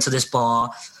 And then we went to this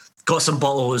bar, got some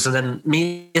bottles. And then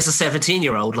me as a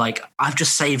 17-year-old, like I've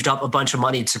just saved up a bunch of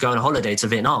money to go on holiday to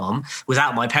Vietnam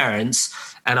without my parents.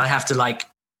 And I have to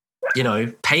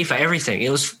pay for everything. It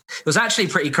was actually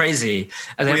pretty crazy.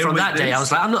 And then from that day, I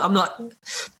was like, I'm not.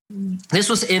 This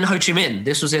was in Ho Chi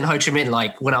Minh.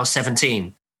 Like when I was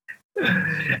 17.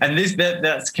 And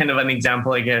that's kind of an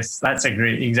example, I guess. That's a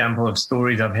great example of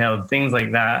stories I've heard. Things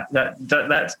like that.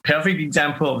 That's perfect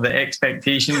example of the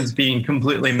expectations being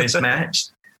completely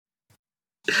mismatched.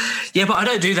 Yeah, but I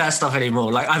don't do that stuff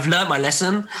anymore. Like I've learned my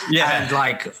lesson, and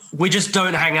like we just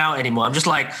don't hang out anymore. I'm just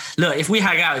like, look, if we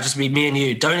hang out, it'll just be me and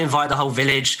you. Don't invite the whole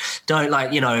village. Don't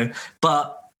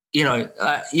but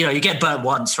you get burnt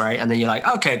once, right? And then you're like,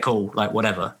 okay, cool, like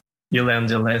whatever. You learned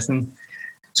your lesson.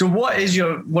 So what is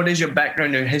your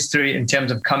background or history in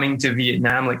terms of coming to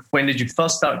Vietnam? Like when did you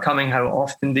first start coming? How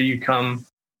often do you come?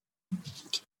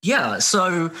 Yeah,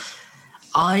 so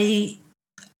I've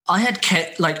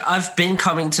been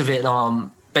coming to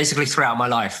Vietnam basically throughout my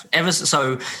life.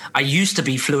 So I used to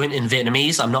be fluent in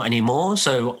Vietnamese. I'm not anymore.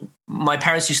 So my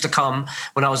parents used to come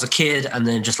when I was a kid and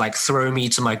then just like throw me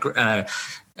to my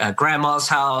grandma's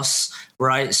house,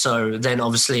 right? So then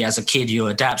obviously as a kid you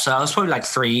adapt. So I was probably like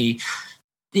 3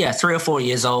 or 4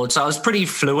 years old. So I was pretty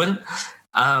fluent.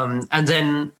 And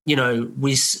then,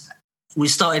 we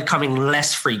started coming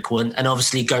less frequent, and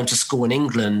obviously going to school in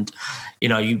England,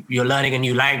 you're learning a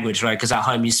new language, right? Because at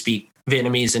home you speak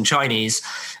Vietnamese and Chinese,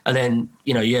 and then,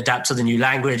 you adapt to the new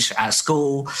language at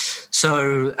school.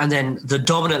 So, and then the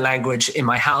dominant language in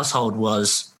my household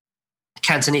was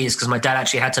Cantonese, because my dad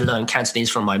actually had to learn Cantonese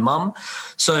from my mum.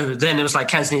 So then it was like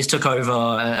Cantonese took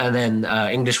over, and then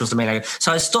English was the main language.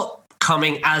 So I stopped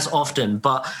coming as often,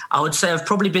 but I would say I've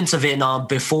probably been to Vietnam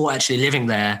before actually living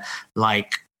there,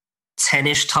 like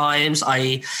 10-ish times.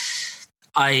 I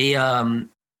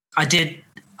did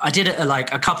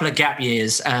like a couple of gap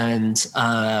years, and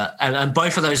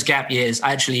both of those gap years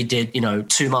I actually did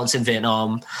 2 months in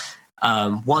Vietnam,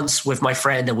 once with my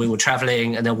friend and we were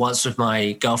traveling, and then once with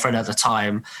my girlfriend at the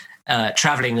time,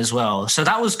 traveling as well. So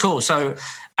that was cool. So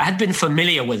I had been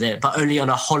familiar with it, but only on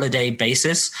a holiday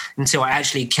basis until I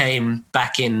actually came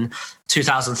back in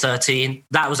 2013.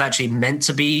 That was actually meant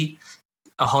to be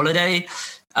a holiday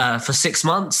for 6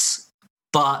 months,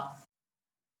 but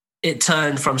it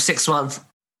turned from 6 months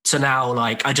to now,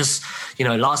 like I just,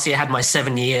 last year I had my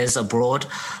 7 years abroad.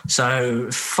 So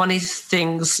funny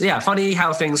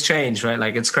how things change, right?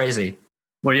 Like it's crazy.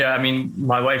 Well, yeah, I mean,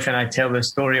 my wife and I tell this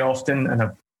story often, and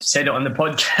I've said it on the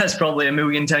podcast probably a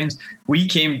million times. We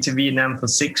came to Vietnam for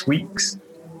 6 weeks,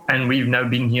 and we've now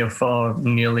been here for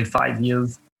nearly 5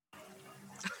 years.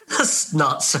 That's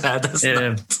nuts, man. That's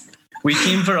nuts. We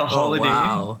came for a holiday. Oh,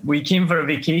 wow. We came for a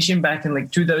vacation back in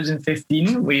like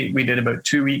 2015. We did about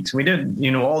 2 weeks. We did,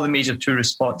 all the major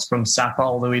tourist spots from Sapa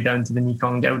all the way down to the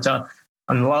Mekong Delta,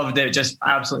 and loved it. Just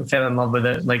absolutely fell in love with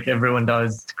it, like everyone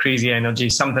does. Crazy energy,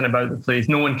 something about the place.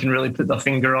 No one can really put their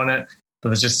finger on it, but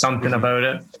there's just something about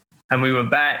it. And we were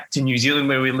back to New Zealand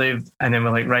where we lived, and then we're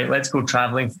like, right, let's go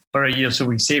traveling for a year. So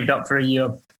we saved up for a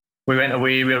year. We went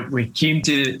away. We came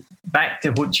back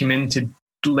to Ho Chi Minh to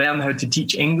learn how to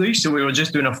teach English. So we were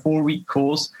just doing a 4-week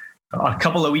course, a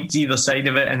couple of weeks either side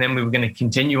of it, and then we were going to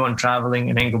continue on traveling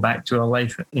and then go back to our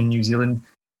life in New Zealand.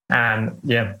 And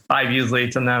 5 years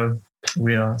later now,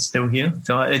 we are still here.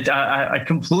 So I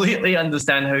completely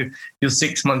understand how your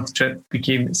 6-month trip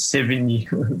became 7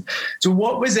 years. So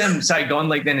what was Saigon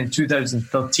like then in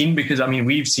 2013? Because I mean,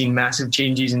 we've seen massive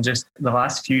changes in just the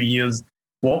last few years.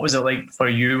 What was it like for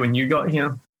you when you got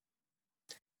here?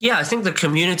 Yeah, I think the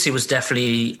community was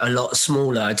definitely a lot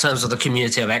smaller in terms of the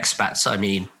community of expats, I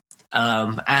mean.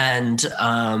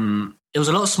 It was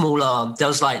a lot smaller. There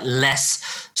was like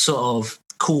less sort of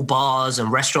cool bars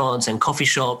and restaurants and coffee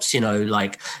shops,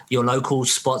 like your local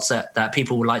spots that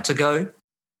people would like to go.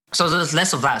 So there's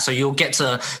less of that. So you'll get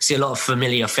to see a lot of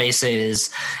familiar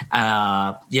faces,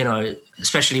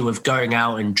 especially with going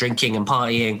out and drinking and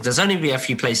partying. There's only be a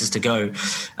few places to go.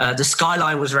 The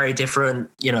skyline was very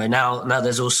different. Now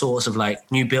there's all sorts of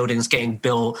like new buildings getting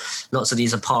built, lots of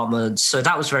these apartments. So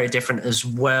that was very different as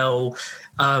well.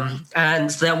 And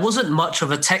there wasn't much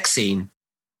of a tech scene.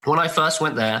 When I first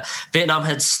went there, Vietnam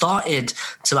had started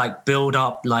to like build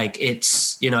up like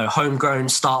its, homegrown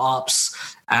startups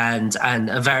and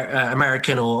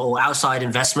American or outside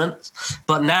investment.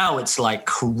 But now it's like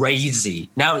crazy.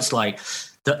 Now it's like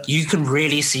you can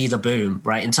really see the boom,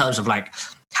 right? In terms of like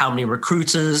how many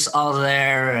recruiters are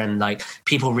there and like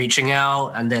people reaching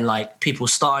out and then like people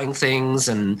starting things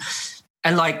and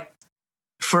like,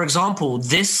 for example,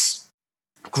 this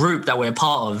group that we're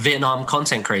part of, Vietnam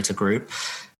Content Creator Group,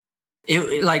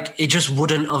 it just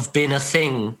wouldn't have been a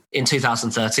thing in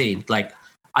 2013. Like,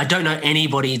 I don't know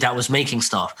anybody that was making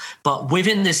stuff, but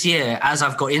within this year, as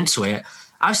I've got into it,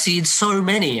 I've seen so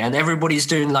many and everybody's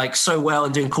doing like so well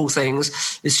and doing cool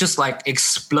things. It's just like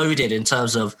exploded in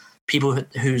terms of people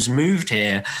who's moved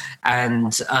here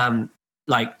and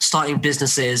like starting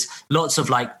businesses, lots of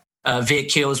like Viet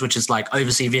Kiels, which is like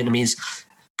overseas Vietnamese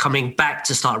coming back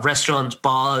to start restaurants,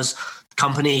 bars,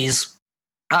 companies.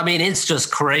 I mean, it's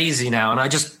just crazy now. And I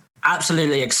just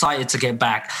absolutely excited to get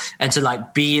back and to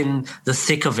like be in the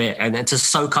thick of it and to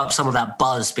soak up some of that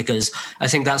buzz, because I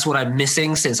think that's what I'm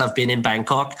missing since I've been in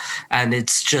Bangkok. And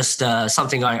it's just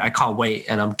something I can't wait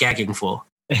and I'm gagging for.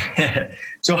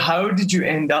 So how did you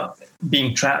end up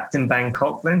being trapped in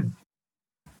Bangkok then?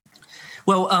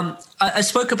 Well, I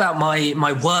spoke about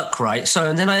my work, right? So,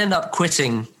 and then I ended up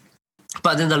quitting,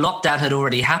 but then the lockdown had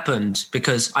already happened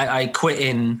because I quit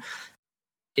in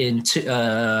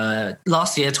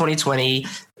last year, 2020,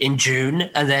 in June.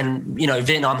 And then, you know,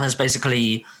 Vietnam has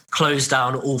basically closed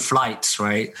down all flights,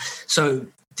 right? So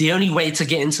the only way to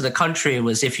get into the country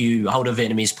was if you hold a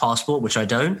Vietnamese passport, which I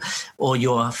don't, or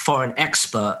you're a foreign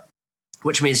expert,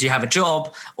 which means you have a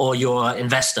job or you're an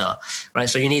investor, right?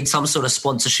 So you need some sort of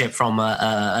sponsorship from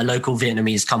a local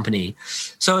Vietnamese company.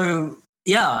 So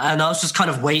yeah, and I was just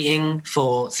kind of waiting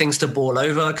for things to boil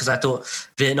over because I thought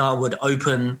Vietnam would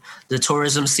open the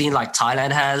tourism scene like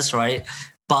Thailand has, right?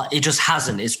 But it just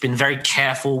hasn't. It's been very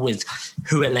careful with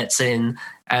who it lets in.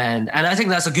 And I think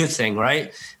that's a good thing,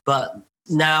 right? But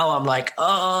now I'm like,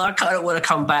 oh, I kind of want to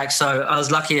come back. So I was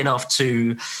lucky enough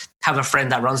to have a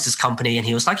friend that runs this company and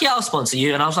he was like, yeah, I'll sponsor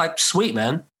you. And I was like, sweet,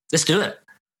 man, let's do it.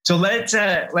 So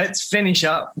let's finish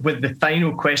up with the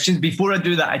final questions. Before I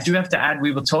do that, I do have to add,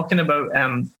 we were talking about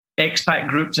expat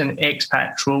groups and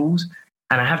expat trolls.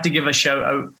 And I have to give a shout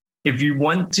out. If you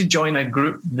want to join a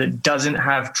group that doesn't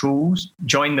have trolls,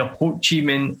 join the Ho Chi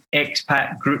Minh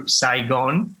Expat Group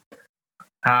Saigon.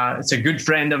 It's a good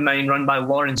friend of mine run by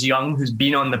Lawrence Young, who's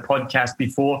been on the podcast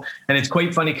before. And it's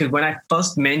quite funny because when I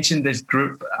first mentioned this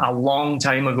group a long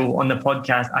time ago on the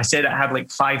podcast, I said it had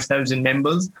like 5,000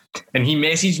 members. And he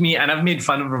messaged me, and I've made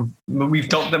fun of him. We've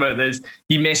talked about this.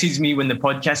 He messaged me when the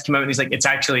podcast came out and he's like, it's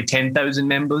actually 10,000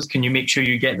 members. Can you make sure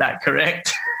you get that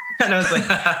correct? And I was like,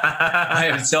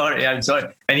 I'm sorry.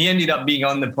 And he ended up being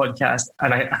on the podcast.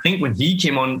 And I think when he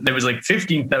came on, there was like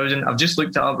 15,000. I've just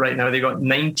looked it up right now. They got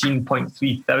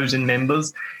 19.3 thousand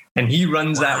members. And he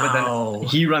runs that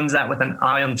with an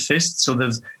iron fist. So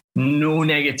there's no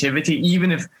negativity.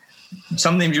 Even if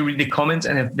sometimes you read the comments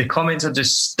and if the comments are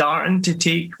just starting to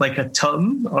take like a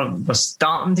turn or they're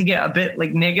starting to get a bit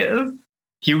like negative,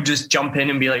 he'll just jump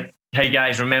in and be like, hey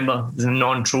guys, remember, there's a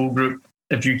non-troll group.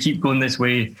 If you keep going this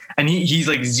way, and he's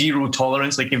like zero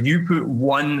tolerance. Like if you put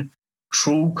one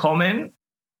troll comment,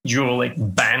 you're like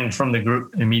banned from the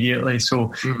group immediately.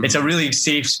 So It's a really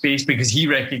safe space because he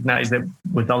recognized that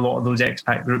with a lot of those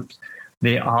expat groups,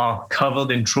 they are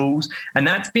covered in trolls. And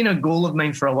that's been a goal of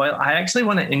mine for a while. I actually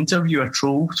want to interview a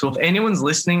troll. So if anyone's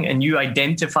listening and you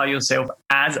identify yourself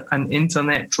as an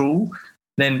internet troll,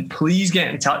 then please get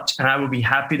in touch and I will be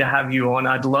happy to have you on.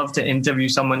 I'd love to interview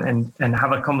someone and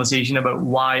have a conversation about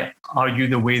why are you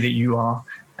the way that you are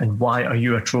and why are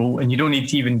you a troll? And you don't need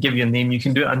to even give your name. You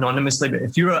can do it anonymously. But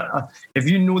if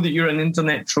you know that you're an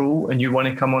internet troll and you want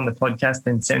to come on the podcast,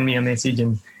 then send me a message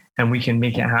and we can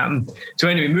make it happen. So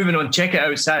anyway, moving on, check it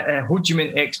out. Ho Chi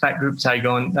Minh Expat Group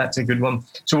Saigon. That's a good one.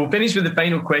 So we'll finish with the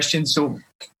final question. So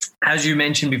as you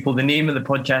mentioned before, the name of the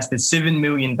podcast is 7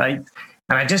 Million Bikes.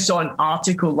 And I just saw an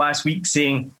article last week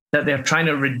saying that they're trying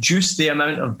to reduce the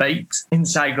amount of bikes in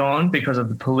Saigon because of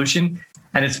the pollution.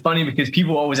 And it's funny because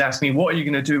people always ask me, what are you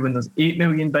going to do when there's 8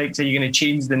 million bikes? Are you going to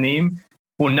change the name?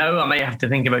 Well, now I might have to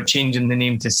think about changing the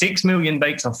name to 6 million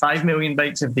bikes or 5 million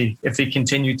bikes if they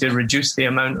continue to reduce the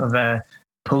amount of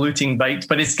polluting bikes.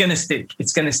 But it's going to stick.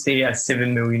 It's going to stay at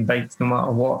 7 million bikes no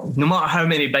matter what, no matter how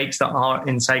many bikes there are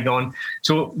in Saigon.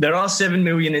 So there are 7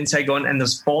 million in Saigon and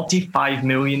there's 45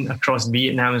 million across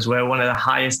Vietnam as well, one of the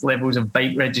highest levels of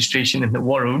bike registration in the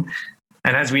world.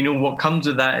 And as we know, what comes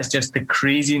with that is just the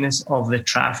craziness of the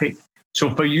traffic. So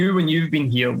for you, when you've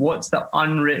been here, what's the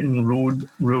unwritten road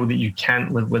rule that you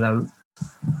can't live without?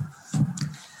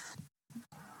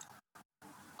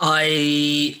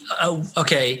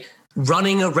 Okay.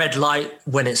 running a red light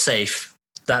when it's safe.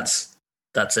 That's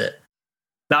it.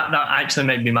 That actually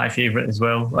might be my favorite as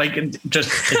well. Like, just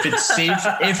if it's safe,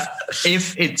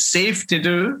 if it's safe to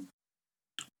do,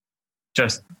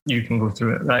 just you can go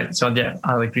through it, right? So yeah,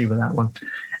 I'll agree with that one.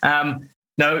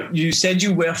 Now, you said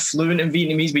you were fluent in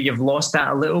Vietnamese, but you've lost that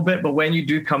a little bit. But when you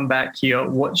do come back here,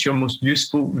 what's your most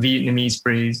useful Vietnamese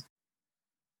phrase?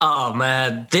 Oh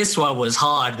man, this one was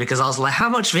hard because I was like, how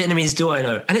much Vietnamese do I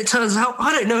know? And it turns out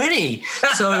I don't know any.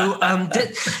 So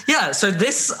so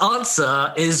this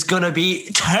answer is going to be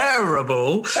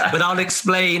terrible, but I'll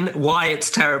explain why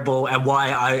it's terrible and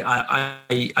why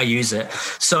I use it.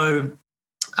 So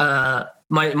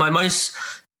my most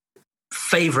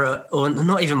favorite, or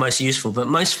not even most useful, but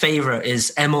most favorite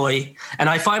is "emoy," and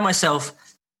I find myself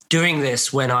doing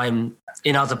this when I'm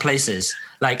in other places,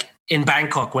 like in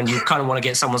Bangkok, when you kind of want to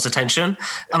get someone's attention.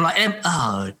 I'm like,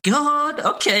 oh God,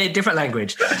 okay, different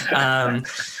language.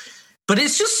 But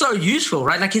it's just so useful,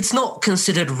 right? Like, it's not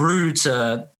considered rude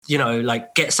to,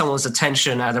 like, get someone's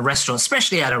attention at a restaurant,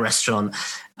 especially at a restaurant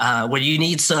where you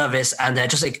need service and they're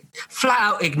just like flat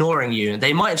out ignoring you.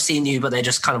 They might have seen you, but they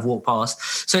just kind of walk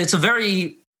past. So it's a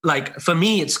very, like, for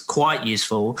me, it's quite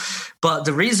useful. But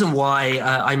the reason why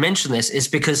I mention this is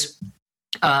because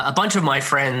a bunch of my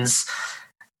friends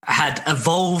had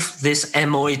evolved this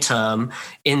emoy term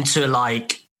into,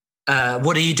 like,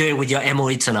 what are you doing with your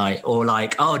emoy tonight? Or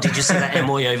like, oh, did you see that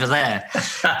emoy over there?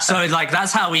 So like,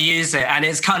 that's how we use it. And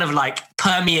it's kind of like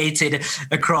permeated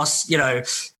across,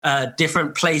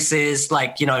 different places.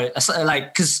 Like,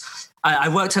 because I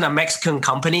worked in a Mexican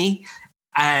company,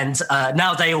 and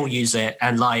now they all use it.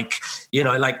 And like,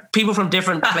 like people from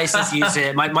different places use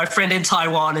it. My friend in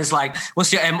Taiwan is like,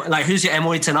 who's your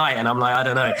emoy tonight? And I'm like, I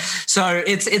don't know. So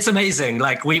it's amazing.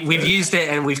 Like we've used it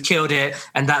and we've killed it.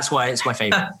 And that's why it's my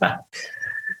favorite.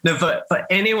 Now, for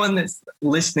anyone that's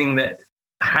listening that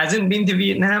hasn't been to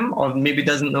Vietnam or maybe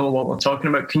doesn't know what we're talking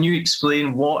about, can you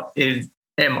explain what is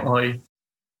emoy?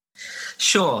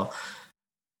 Sure.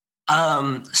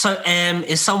 So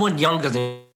is someone younger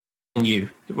than you,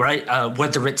 right?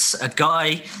 Whether it's a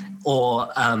guy or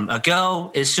a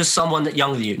girl, it's just someone that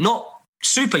younger than you. Not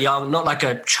super young, not like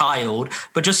a child,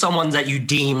 but just someone that you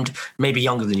deemed maybe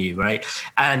younger than you, right?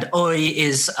 And oi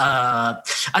is, I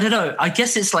don't know, I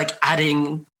guess it's like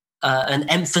adding an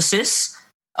emphasis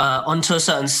onto a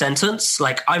certain sentence.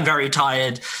 Like, I'm very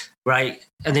tired, right?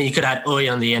 And then you could add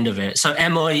oi on the end of it. So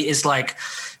emoy is like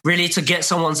really to get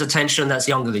someone's attention that's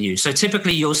younger than you. So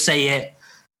typically you'll say it,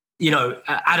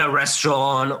 at a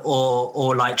restaurant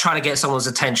or like trying to get someone's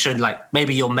attention, like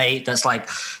maybe your mate that's like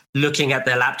looking at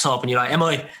their laptop and you're like,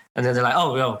 emoy. And then they're like,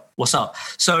 oh, yo, what's up?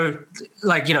 So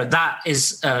like, that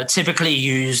is typically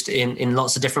used in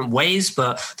lots of different ways.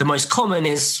 But the most common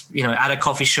is, at a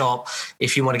coffee shop,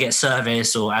 if you want to get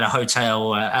service, or at a hotel,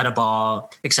 or at a bar,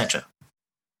 etc.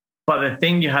 But the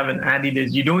thing you haven't added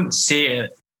is you don't say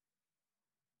it,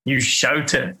 you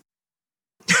shout it.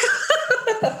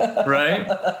 Right?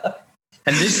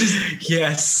 And this is,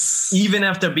 yes, even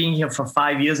after being here for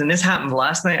 5 years, and this happened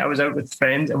last night. I was out with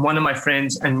friends, and one of my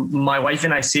friends, and my wife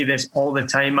and I say this all the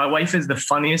time. My wife is the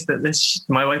funniest at this.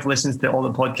 My wife listens to all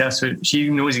the podcasts, so she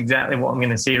knows exactly what I'm going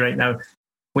to say right now.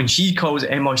 When she calls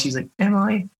Emma, she's like,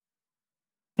 Emma.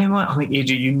 I'm like,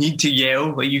 Adrian, you need to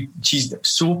yell. She's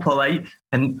so polite.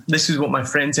 And this is what my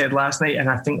friend said last night. And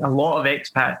I think a lot of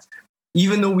expats,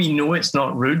 even though we know it's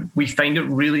not rude, we find it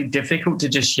really difficult to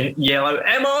just yell out,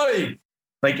 Emma!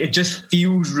 Like, it just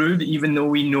feels rude, even though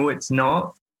we know it's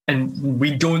not. And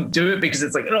we don't do it because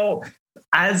it's like, oh,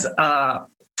 as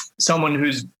someone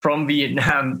who's from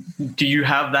Vietnam, do you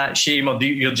have that shame, or do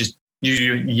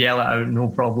you yell it out, no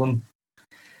problem?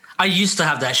 I used to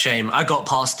have that shame. I got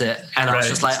past it, and I was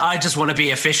just like, I just want to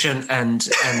be efficient, and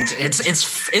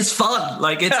it's fun.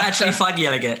 Like, it's actually fun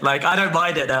yelling it. Like, I don't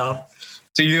mind it now.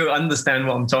 So you understand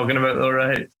what I'm talking about, though,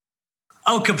 right?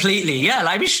 Oh, completely. Yeah,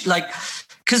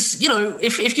 because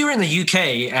if you're in the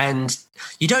UK and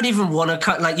you don't even want to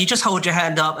cut, like, you just hold your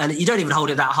hand up and you don't even hold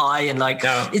it that high, and like,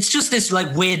 no. It's just this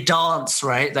like weird dance,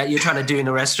 right, that you're trying to do in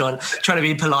a restaurant, trying to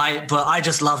be polite. But I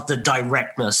just love the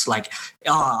directness. Like,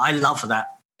 I love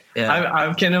that. Yeah.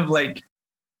 I've kind of like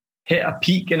hit a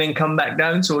peak and then come back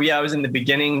down. So yeah, I was in the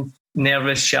beginning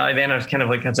nervous, shy. Then I was kind of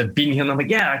like, as I've been here, and I'm like,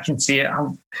 yeah, I can see it.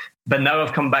 But now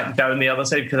I've come back down the other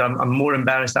side because I'm more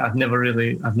embarrassed that I've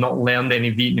not learned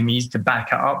any Vietnamese to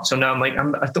back it up. So now I'm like,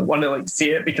 I don't want to like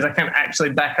say it because I can't actually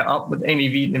back it up with any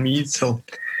Vietnamese. So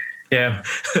yeah,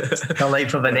 the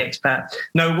life of an expat.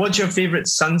 Now, what's your favorite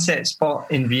sunset spot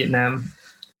in Vietnam?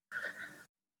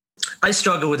 I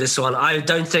struggle with this one. I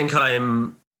don't think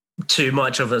I'm too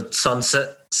much of a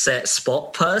sunset set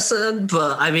spot person,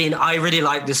 but I mean, I really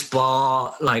like this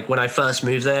bar. Like when I first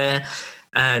moved there,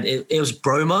 and it was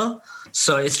Broma.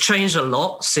 So it's changed a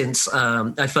lot since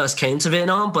I first came to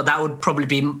Vietnam, but that would probably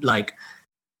be like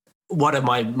one of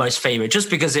my most favorite, just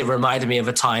because it reminded me of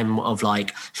a time of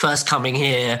like first coming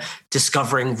here,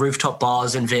 discovering rooftop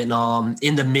bars in Vietnam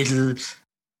in the middle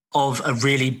of a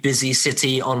really busy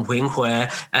city on Nguyen.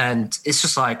 And it's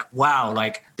just like, wow,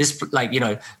 like this, like, you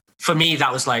know, for me,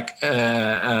 that was like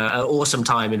an awesome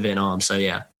time in Vietnam. So,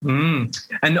 yeah.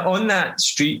 And on that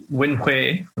street,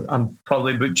 Nguyen, I'm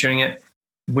probably butchering it,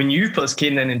 when you first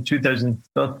came in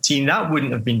 2013, that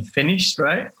wouldn't have been finished,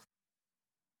 right?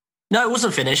 No, it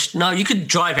wasn't finished. No, you could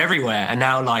drive everywhere. And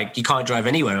now, like, you can't drive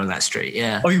anywhere on that street.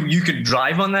 Yeah. Oh, you could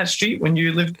drive on that street when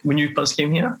you first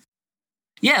came here?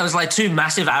 Yeah, it was like two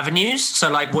massive avenues.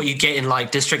 So like what you get in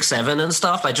like District 7 and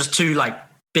stuff, like just two like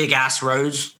big ass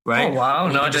roads, right? Oh, wow.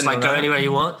 No, you just like go anywhere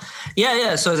you want.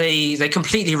 Yeah. So they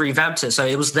completely revamped it. So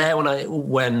it was there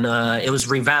when it was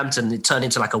revamped and it turned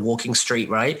into like a walking street,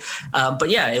 right?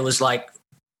 But yeah, it was like,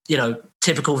 you know,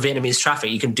 typical Vietnamese traffic.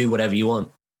 You can do whatever you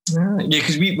want. Yeah,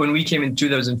 because when we came in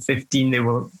 2015, they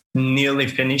were nearly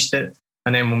finished it.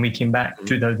 And then when we came back in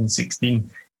 2016,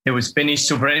 it was finished.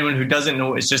 So for anyone who doesn't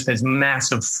know, it's just this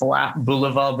massive flat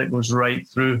boulevard that goes right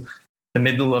through the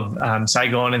middle of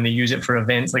Saigon, and they use it for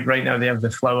events. Like right now, they have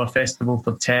the Flower Festival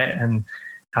for Tet and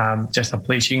just a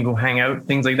place you can go hang out,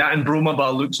 things like that. And Broma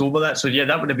Bar looks over that. So yeah,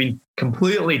 that would have been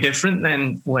completely different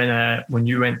than when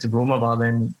you went to Broma Bar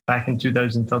then back in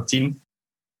 2013.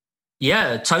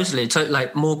 Yeah, totally.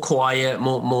 Like more quiet,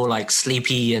 more like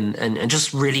sleepy and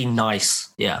just really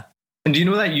nice. Yeah. And do you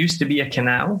know that used to be a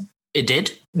canal? It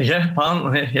did? Yeah,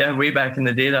 apparently. Yeah, way back in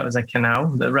the day, that was a canal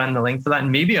that ran the length of that,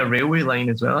 and maybe a railway line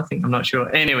as well, I think. I'm not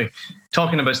sure. Anyway,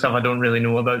 talking about stuff I don't really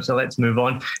know about, so let's move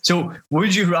on. So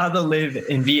would you rather live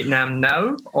in Vietnam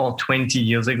now or 20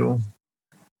 years ago?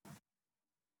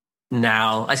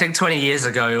 Now, I think 20 years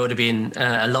ago, it would have been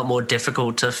a lot more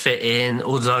difficult to fit in,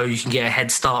 although you can get a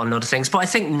head start on a lot of things. But I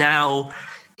think now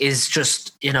is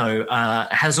just, you know,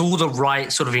 has all the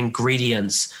right sort of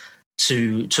ingredients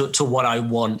to what I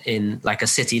want in like a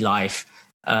city life.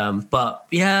 But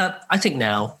yeah, I think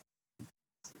now.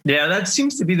 Yeah, that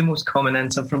seems to be the most common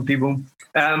answer from people.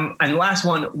 And last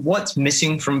one, what's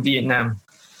missing from Vietnam?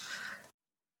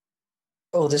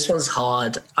 Oh, this one's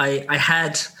hard. I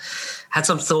had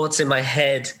some thoughts in my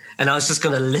head and I was just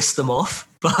going to list them off,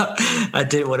 but I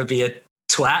didn't want to be a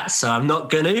twat, so I'm not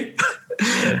going to.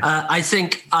 I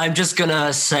think I'm just going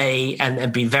to say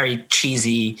and be very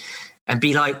cheesy and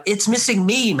be like, it's missing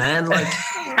me, man. Like,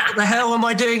 what the hell am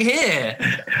I doing here?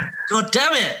 God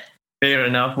damn it. Fair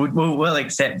enough. We'll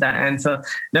accept that answer.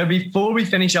 Now, before we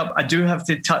finish up, I do have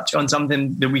to touch on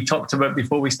something that we talked about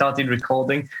before we started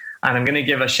recording. And I'm going to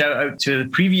give a shout out to the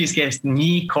previous guest,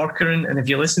 Nhi Corcoran. And if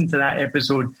you listen to that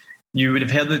episode, you would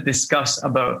have heard us discuss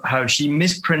about how she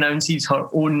mispronounces her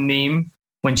own name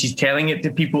when she's telling it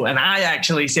to people. And I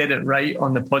actually said it right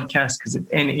on the podcast because it's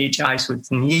Nhi, so it's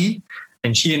Nhi.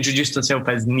 And she introduced herself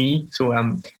as Nhi. So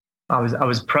I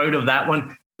was proud of that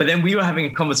one. But then we were having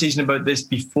a conversation about this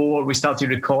before we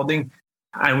started recording,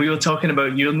 and we were talking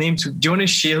about your name. So do you want to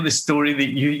share the story that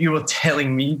you were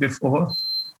telling me before?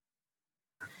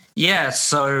 Yeah,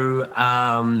 so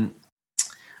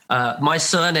my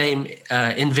surname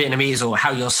in Vietnamese, or how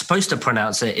you're supposed to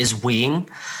pronounce it, is Nguyen.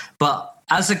 But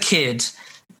as a kid,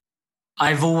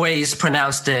 I've always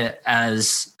pronounced it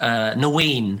as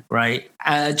Nguyen, right?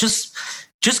 Just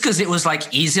because it was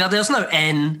like easier. There's no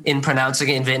N in pronouncing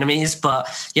it in Vietnamese, but,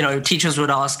 you know, teachers would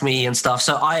ask me and stuff.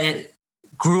 So I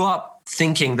grew up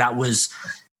thinking that was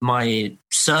my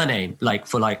surname, like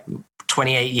for like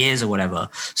 28 years or whatever.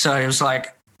 So it was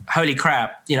like, holy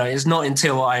crap, you know, it's not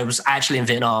until I was actually in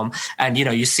Vietnam and, you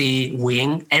know, you see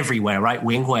Nguyen everywhere, right?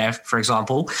 Nguyen Hue, for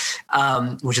example,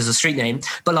 which is a street name.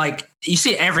 But like you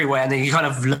see it everywhere and then you kind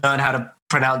of learn how to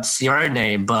pronounce your own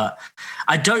name. But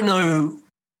I don't know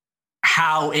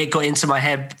how it got into my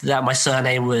head that my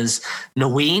surname was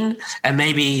Nguyen, and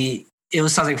maybe it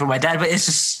was something from my dad, but it's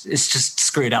just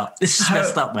screwed up. It's just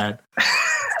messed up, man.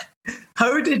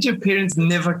 How did your parents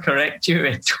never correct you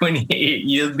at 28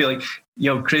 years? Be like,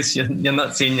 yo, Chris, you're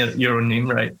not saying your own name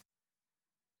right.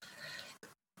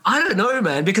 I don't know,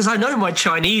 man, because I know my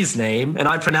Chinese name and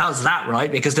I pronounce that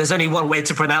right because there's only one way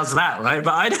to pronounce that, right?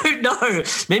 But I don't know.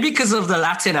 Maybe because of the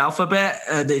Latin alphabet,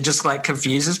 it just like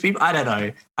confuses people. I don't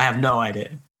know. I have no idea.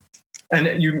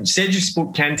 And you said you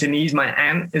spoke Cantonese. My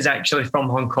aunt is actually from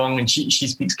Hong Kong and she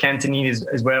speaks Cantonese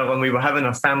as well. And we were having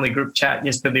a family group chat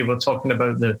yesterday. We were talking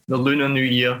about the Lunar New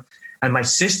Year. And my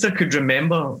sister could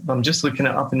remember, I'm just looking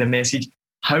it up in the message,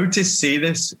 how to say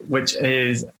this, which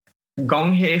is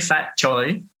Gong Hei Fat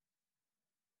Choi.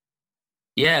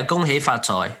 Yeah, Gong Hei Fat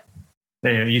Choi.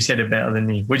 There, you said it better than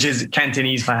me, which is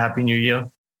Cantonese for Happy New Year.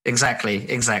 Exactly.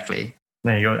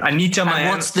 There you go. Anita, and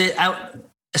what's the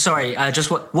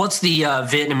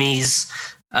Vietnamese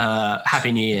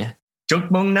Happy New Year? Chúc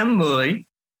mừng năm mới.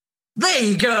 There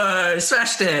you go,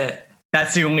 smashed it.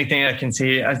 That's the only thing I can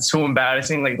say. It's so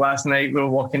embarrassing. Like last night, we were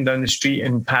walking down the street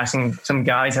and passing some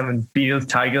guys having beers,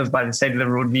 tigers by the side of the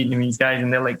road, Vietnamese guys,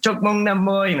 and they're like, Chúc mừng năm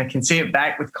mới, and I can say it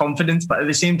back with confidence, but at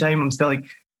the same time, I'm still like,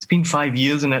 it's been 5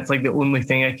 years, and that's like the only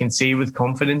thing I can say with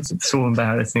confidence. It's so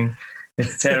embarrassing.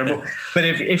 It's terrible. But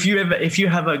if you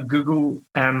have a Google,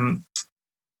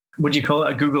 what do you call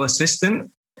it? A Google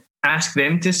Assistant, ask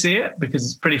them to say it because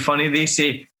it's pretty funny. They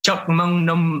say Chúc mừng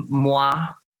năm moi.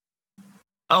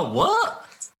 Oh, what?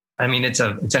 I mean, it's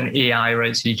an AI,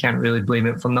 right? So you can't really blame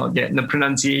it for not getting the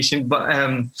pronunciation, but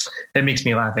it makes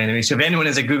me laugh anyway. So if anyone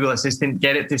has a Google Assistant,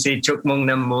 get it to say Chúc mừng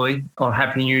năm mới or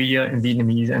Happy New Year in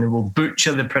Vietnamese, and it will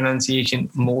butcher the pronunciation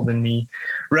more than me.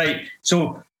 Right.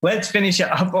 So let's finish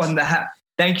it up on that.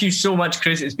 Thank you so much,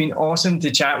 Chris. It's been awesome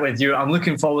to chat with you. I'm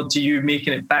looking forward to you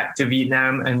making it back to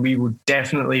Vietnam, and we will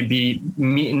definitely be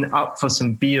meeting up for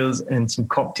some beers and some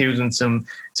cocktails and some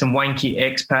wanky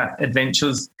expat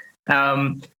adventures.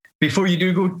 Before you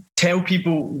do go, tell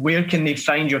people where can they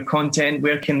find your content,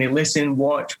 where can they listen,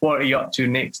 watch, what are you up to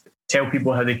next? Tell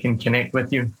people how they can connect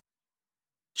with you.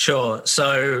 Sure.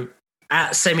 So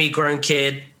at Semi-Grown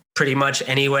Kid, pretty much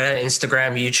anywhere,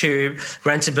 Instagram, YouTube,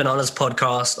 Rented Bananas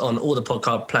podcast on all the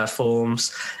podcast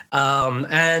platforms.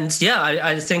 And yeah,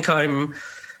 I think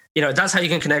that's how you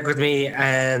can connect with me,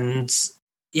 and,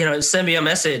 send me a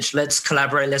message. Let's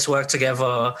collaborate. Let's work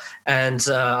together. And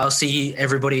I'll see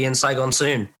everybody in Saigon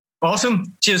soon.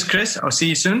 Awesome. Cheers, Chris. I'll see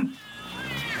you soon.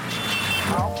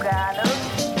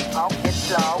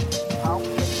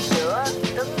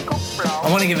 I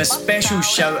want to give a special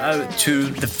shout out to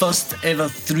the first ever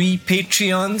 3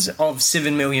 Patreons of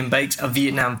 7 Million Bikes, a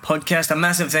Vietnam podcast. A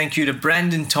massive thank you to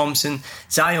Brandon Thompson,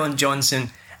 Zion Johnson,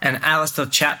 and Alistair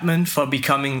Chapman for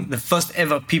becoming the first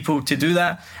ever people to do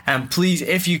that. And please,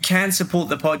 if you can support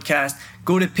the podcast,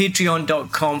 go to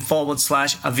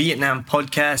patreon.com/a Vietnam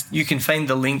podcast. You can find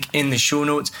the link in the show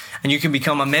notes and you can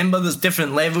become a member. There's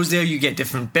different levels there. You get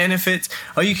different benefits,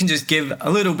 or you can just give a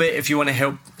little bit if you want to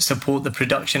help support the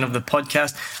production of the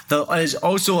podcast. There is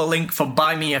also a link for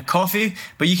Buy Me a Coffee,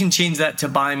 but you can change that to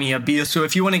Buy Me a Beer. So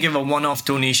if you want to give a one-off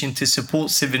donation to support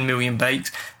 7 Million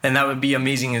Bikes, then that would be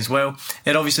amazing as well.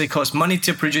 It obviously costs money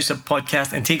to produce a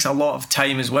podcast and takes a lot of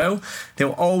time as well.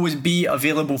 They'll always be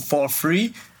available for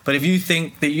free. But if you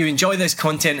think that you enjoy this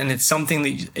content and it's something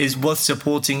that is worth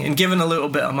supporting and giving a little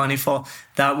bit of money for,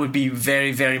 that would be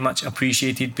very, very much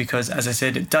appreciated, because, as I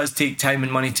said, it does take time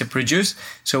and money to produce.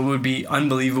 So it would be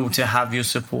unbelievable to have your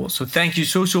support. So thank you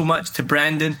so much to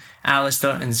Brandon,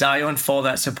 Alistair and Zion for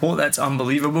that support. That's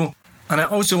unbelievable. And I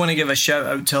also want to give a shout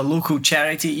out to a local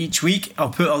charity each week. I'll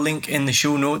put a link in the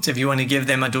show notes if you want to give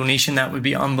them a donation. That would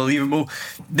be unbelievable.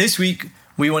 This week,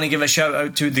 we want to give a shout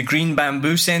out to the Green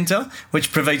Bamboo Centre,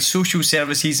 which provides social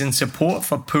services and support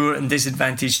for poor and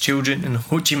disadvantaged children in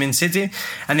Ho Chi Minh City.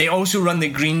 And they also run the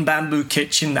Green Bamboo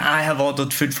Kitchen that I have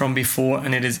ordered food from before,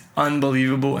 and it is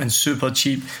unbelievable and super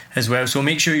cheap as well. So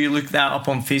make sure you look that up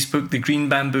on Facebook, the Green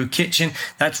Bamboo Kitchen.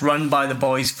 That's run by the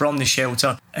boys from the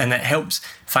shelter, and it helps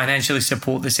financially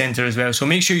support the centre as well. So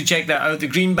make sure you check that out, the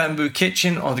Green Bamboo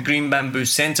Kitchen or the Green Bamboo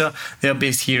Centre. They're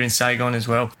based here in Saigon as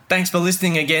well. Thanks for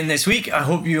listening again this week. I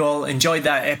hope you all enjoyed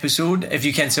that episode. If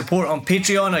you can support on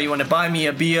Patreon, or you want to buy me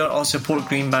a beer or support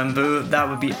Green Bamboo, that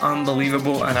would be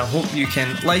unbelievable. And I hope you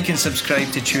can like and subscribe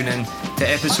to tune in to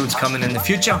episodes coming in the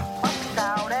future.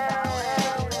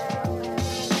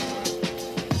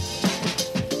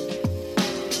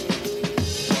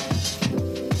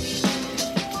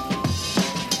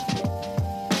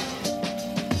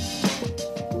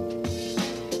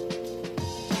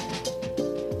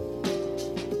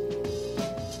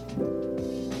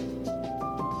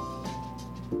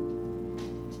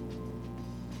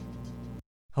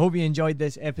 I hope you enjoyed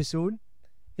this episode.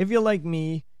 If you're like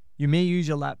me, you may use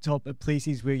your laptop at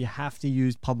places where you have to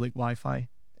use public Wi-Fi.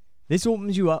 This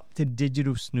opens you up to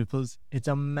digital snoopers. It's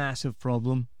a massive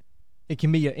problem. It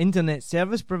can be your internet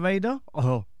service provider,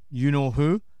 or you know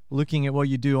who, looking at what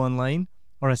you do online,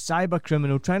 or a cyber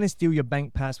criminal trying to steal your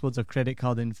bank passwords or credit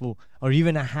card info, or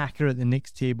even a hacker at the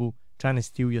next table trying to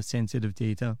steal your sensitive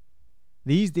data.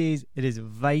 These days, it is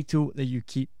vital that you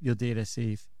keep your data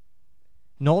safe.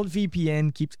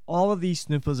 NordVPN keeps all of these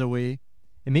snoopers away.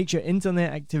 It makes your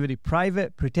internet activity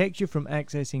private, protects you from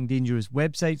accessing dangerous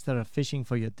websites that are phishing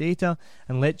for your data,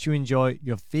 and lets you enjoy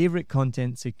your favorite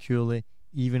content securely,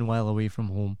 even while away from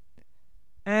home.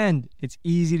 And it's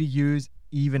easy to use,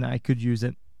 even I could use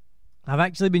it. I've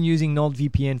actually been using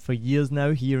NordVPN for years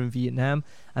now here in Vietnam,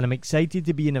 and I'm excited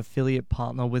to be an affiliate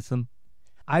partner with them.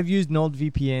 I've used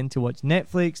NordVPN to watch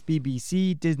Netflix,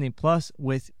 BBC, Disney Plus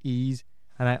with ease,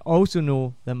 and I also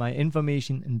know that my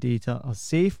information and data are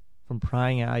safe from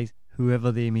prying eyes,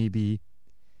 whoever they may be.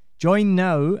 Join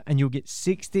now and you'll get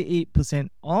 68%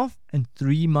 off and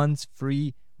 3 months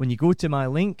free when you go to my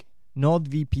link,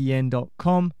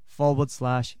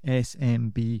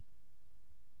 nordvpn.com/SMB.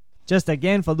 Just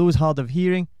again, for those hard of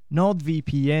hearing,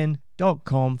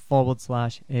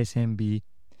 nordvpn.com/SMB.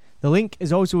 The link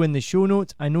is also in the show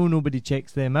notes. I know nobody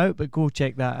checks them out, but go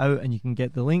check that out and you can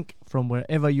get the link from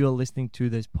wherever you are listening to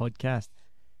this podcast.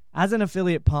 As an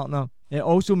affiliate partner, it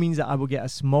also means that I will get a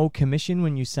small commission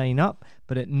when you sign up,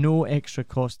 but at no extra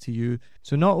cost to you.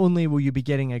 So not only will you be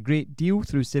getting a great deal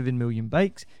through 7 Million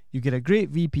Bikes, you get a great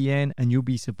VPN and you'll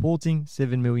be supporting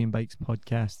 7 Million Bikes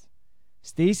podcast.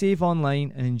 Stay safe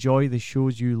online and enjoy the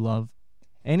shows you love.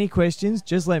 Any questions,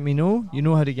 just let me know. You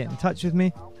know how to get in touch with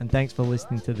me. And thanks for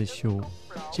listening to this show.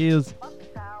 Cheers.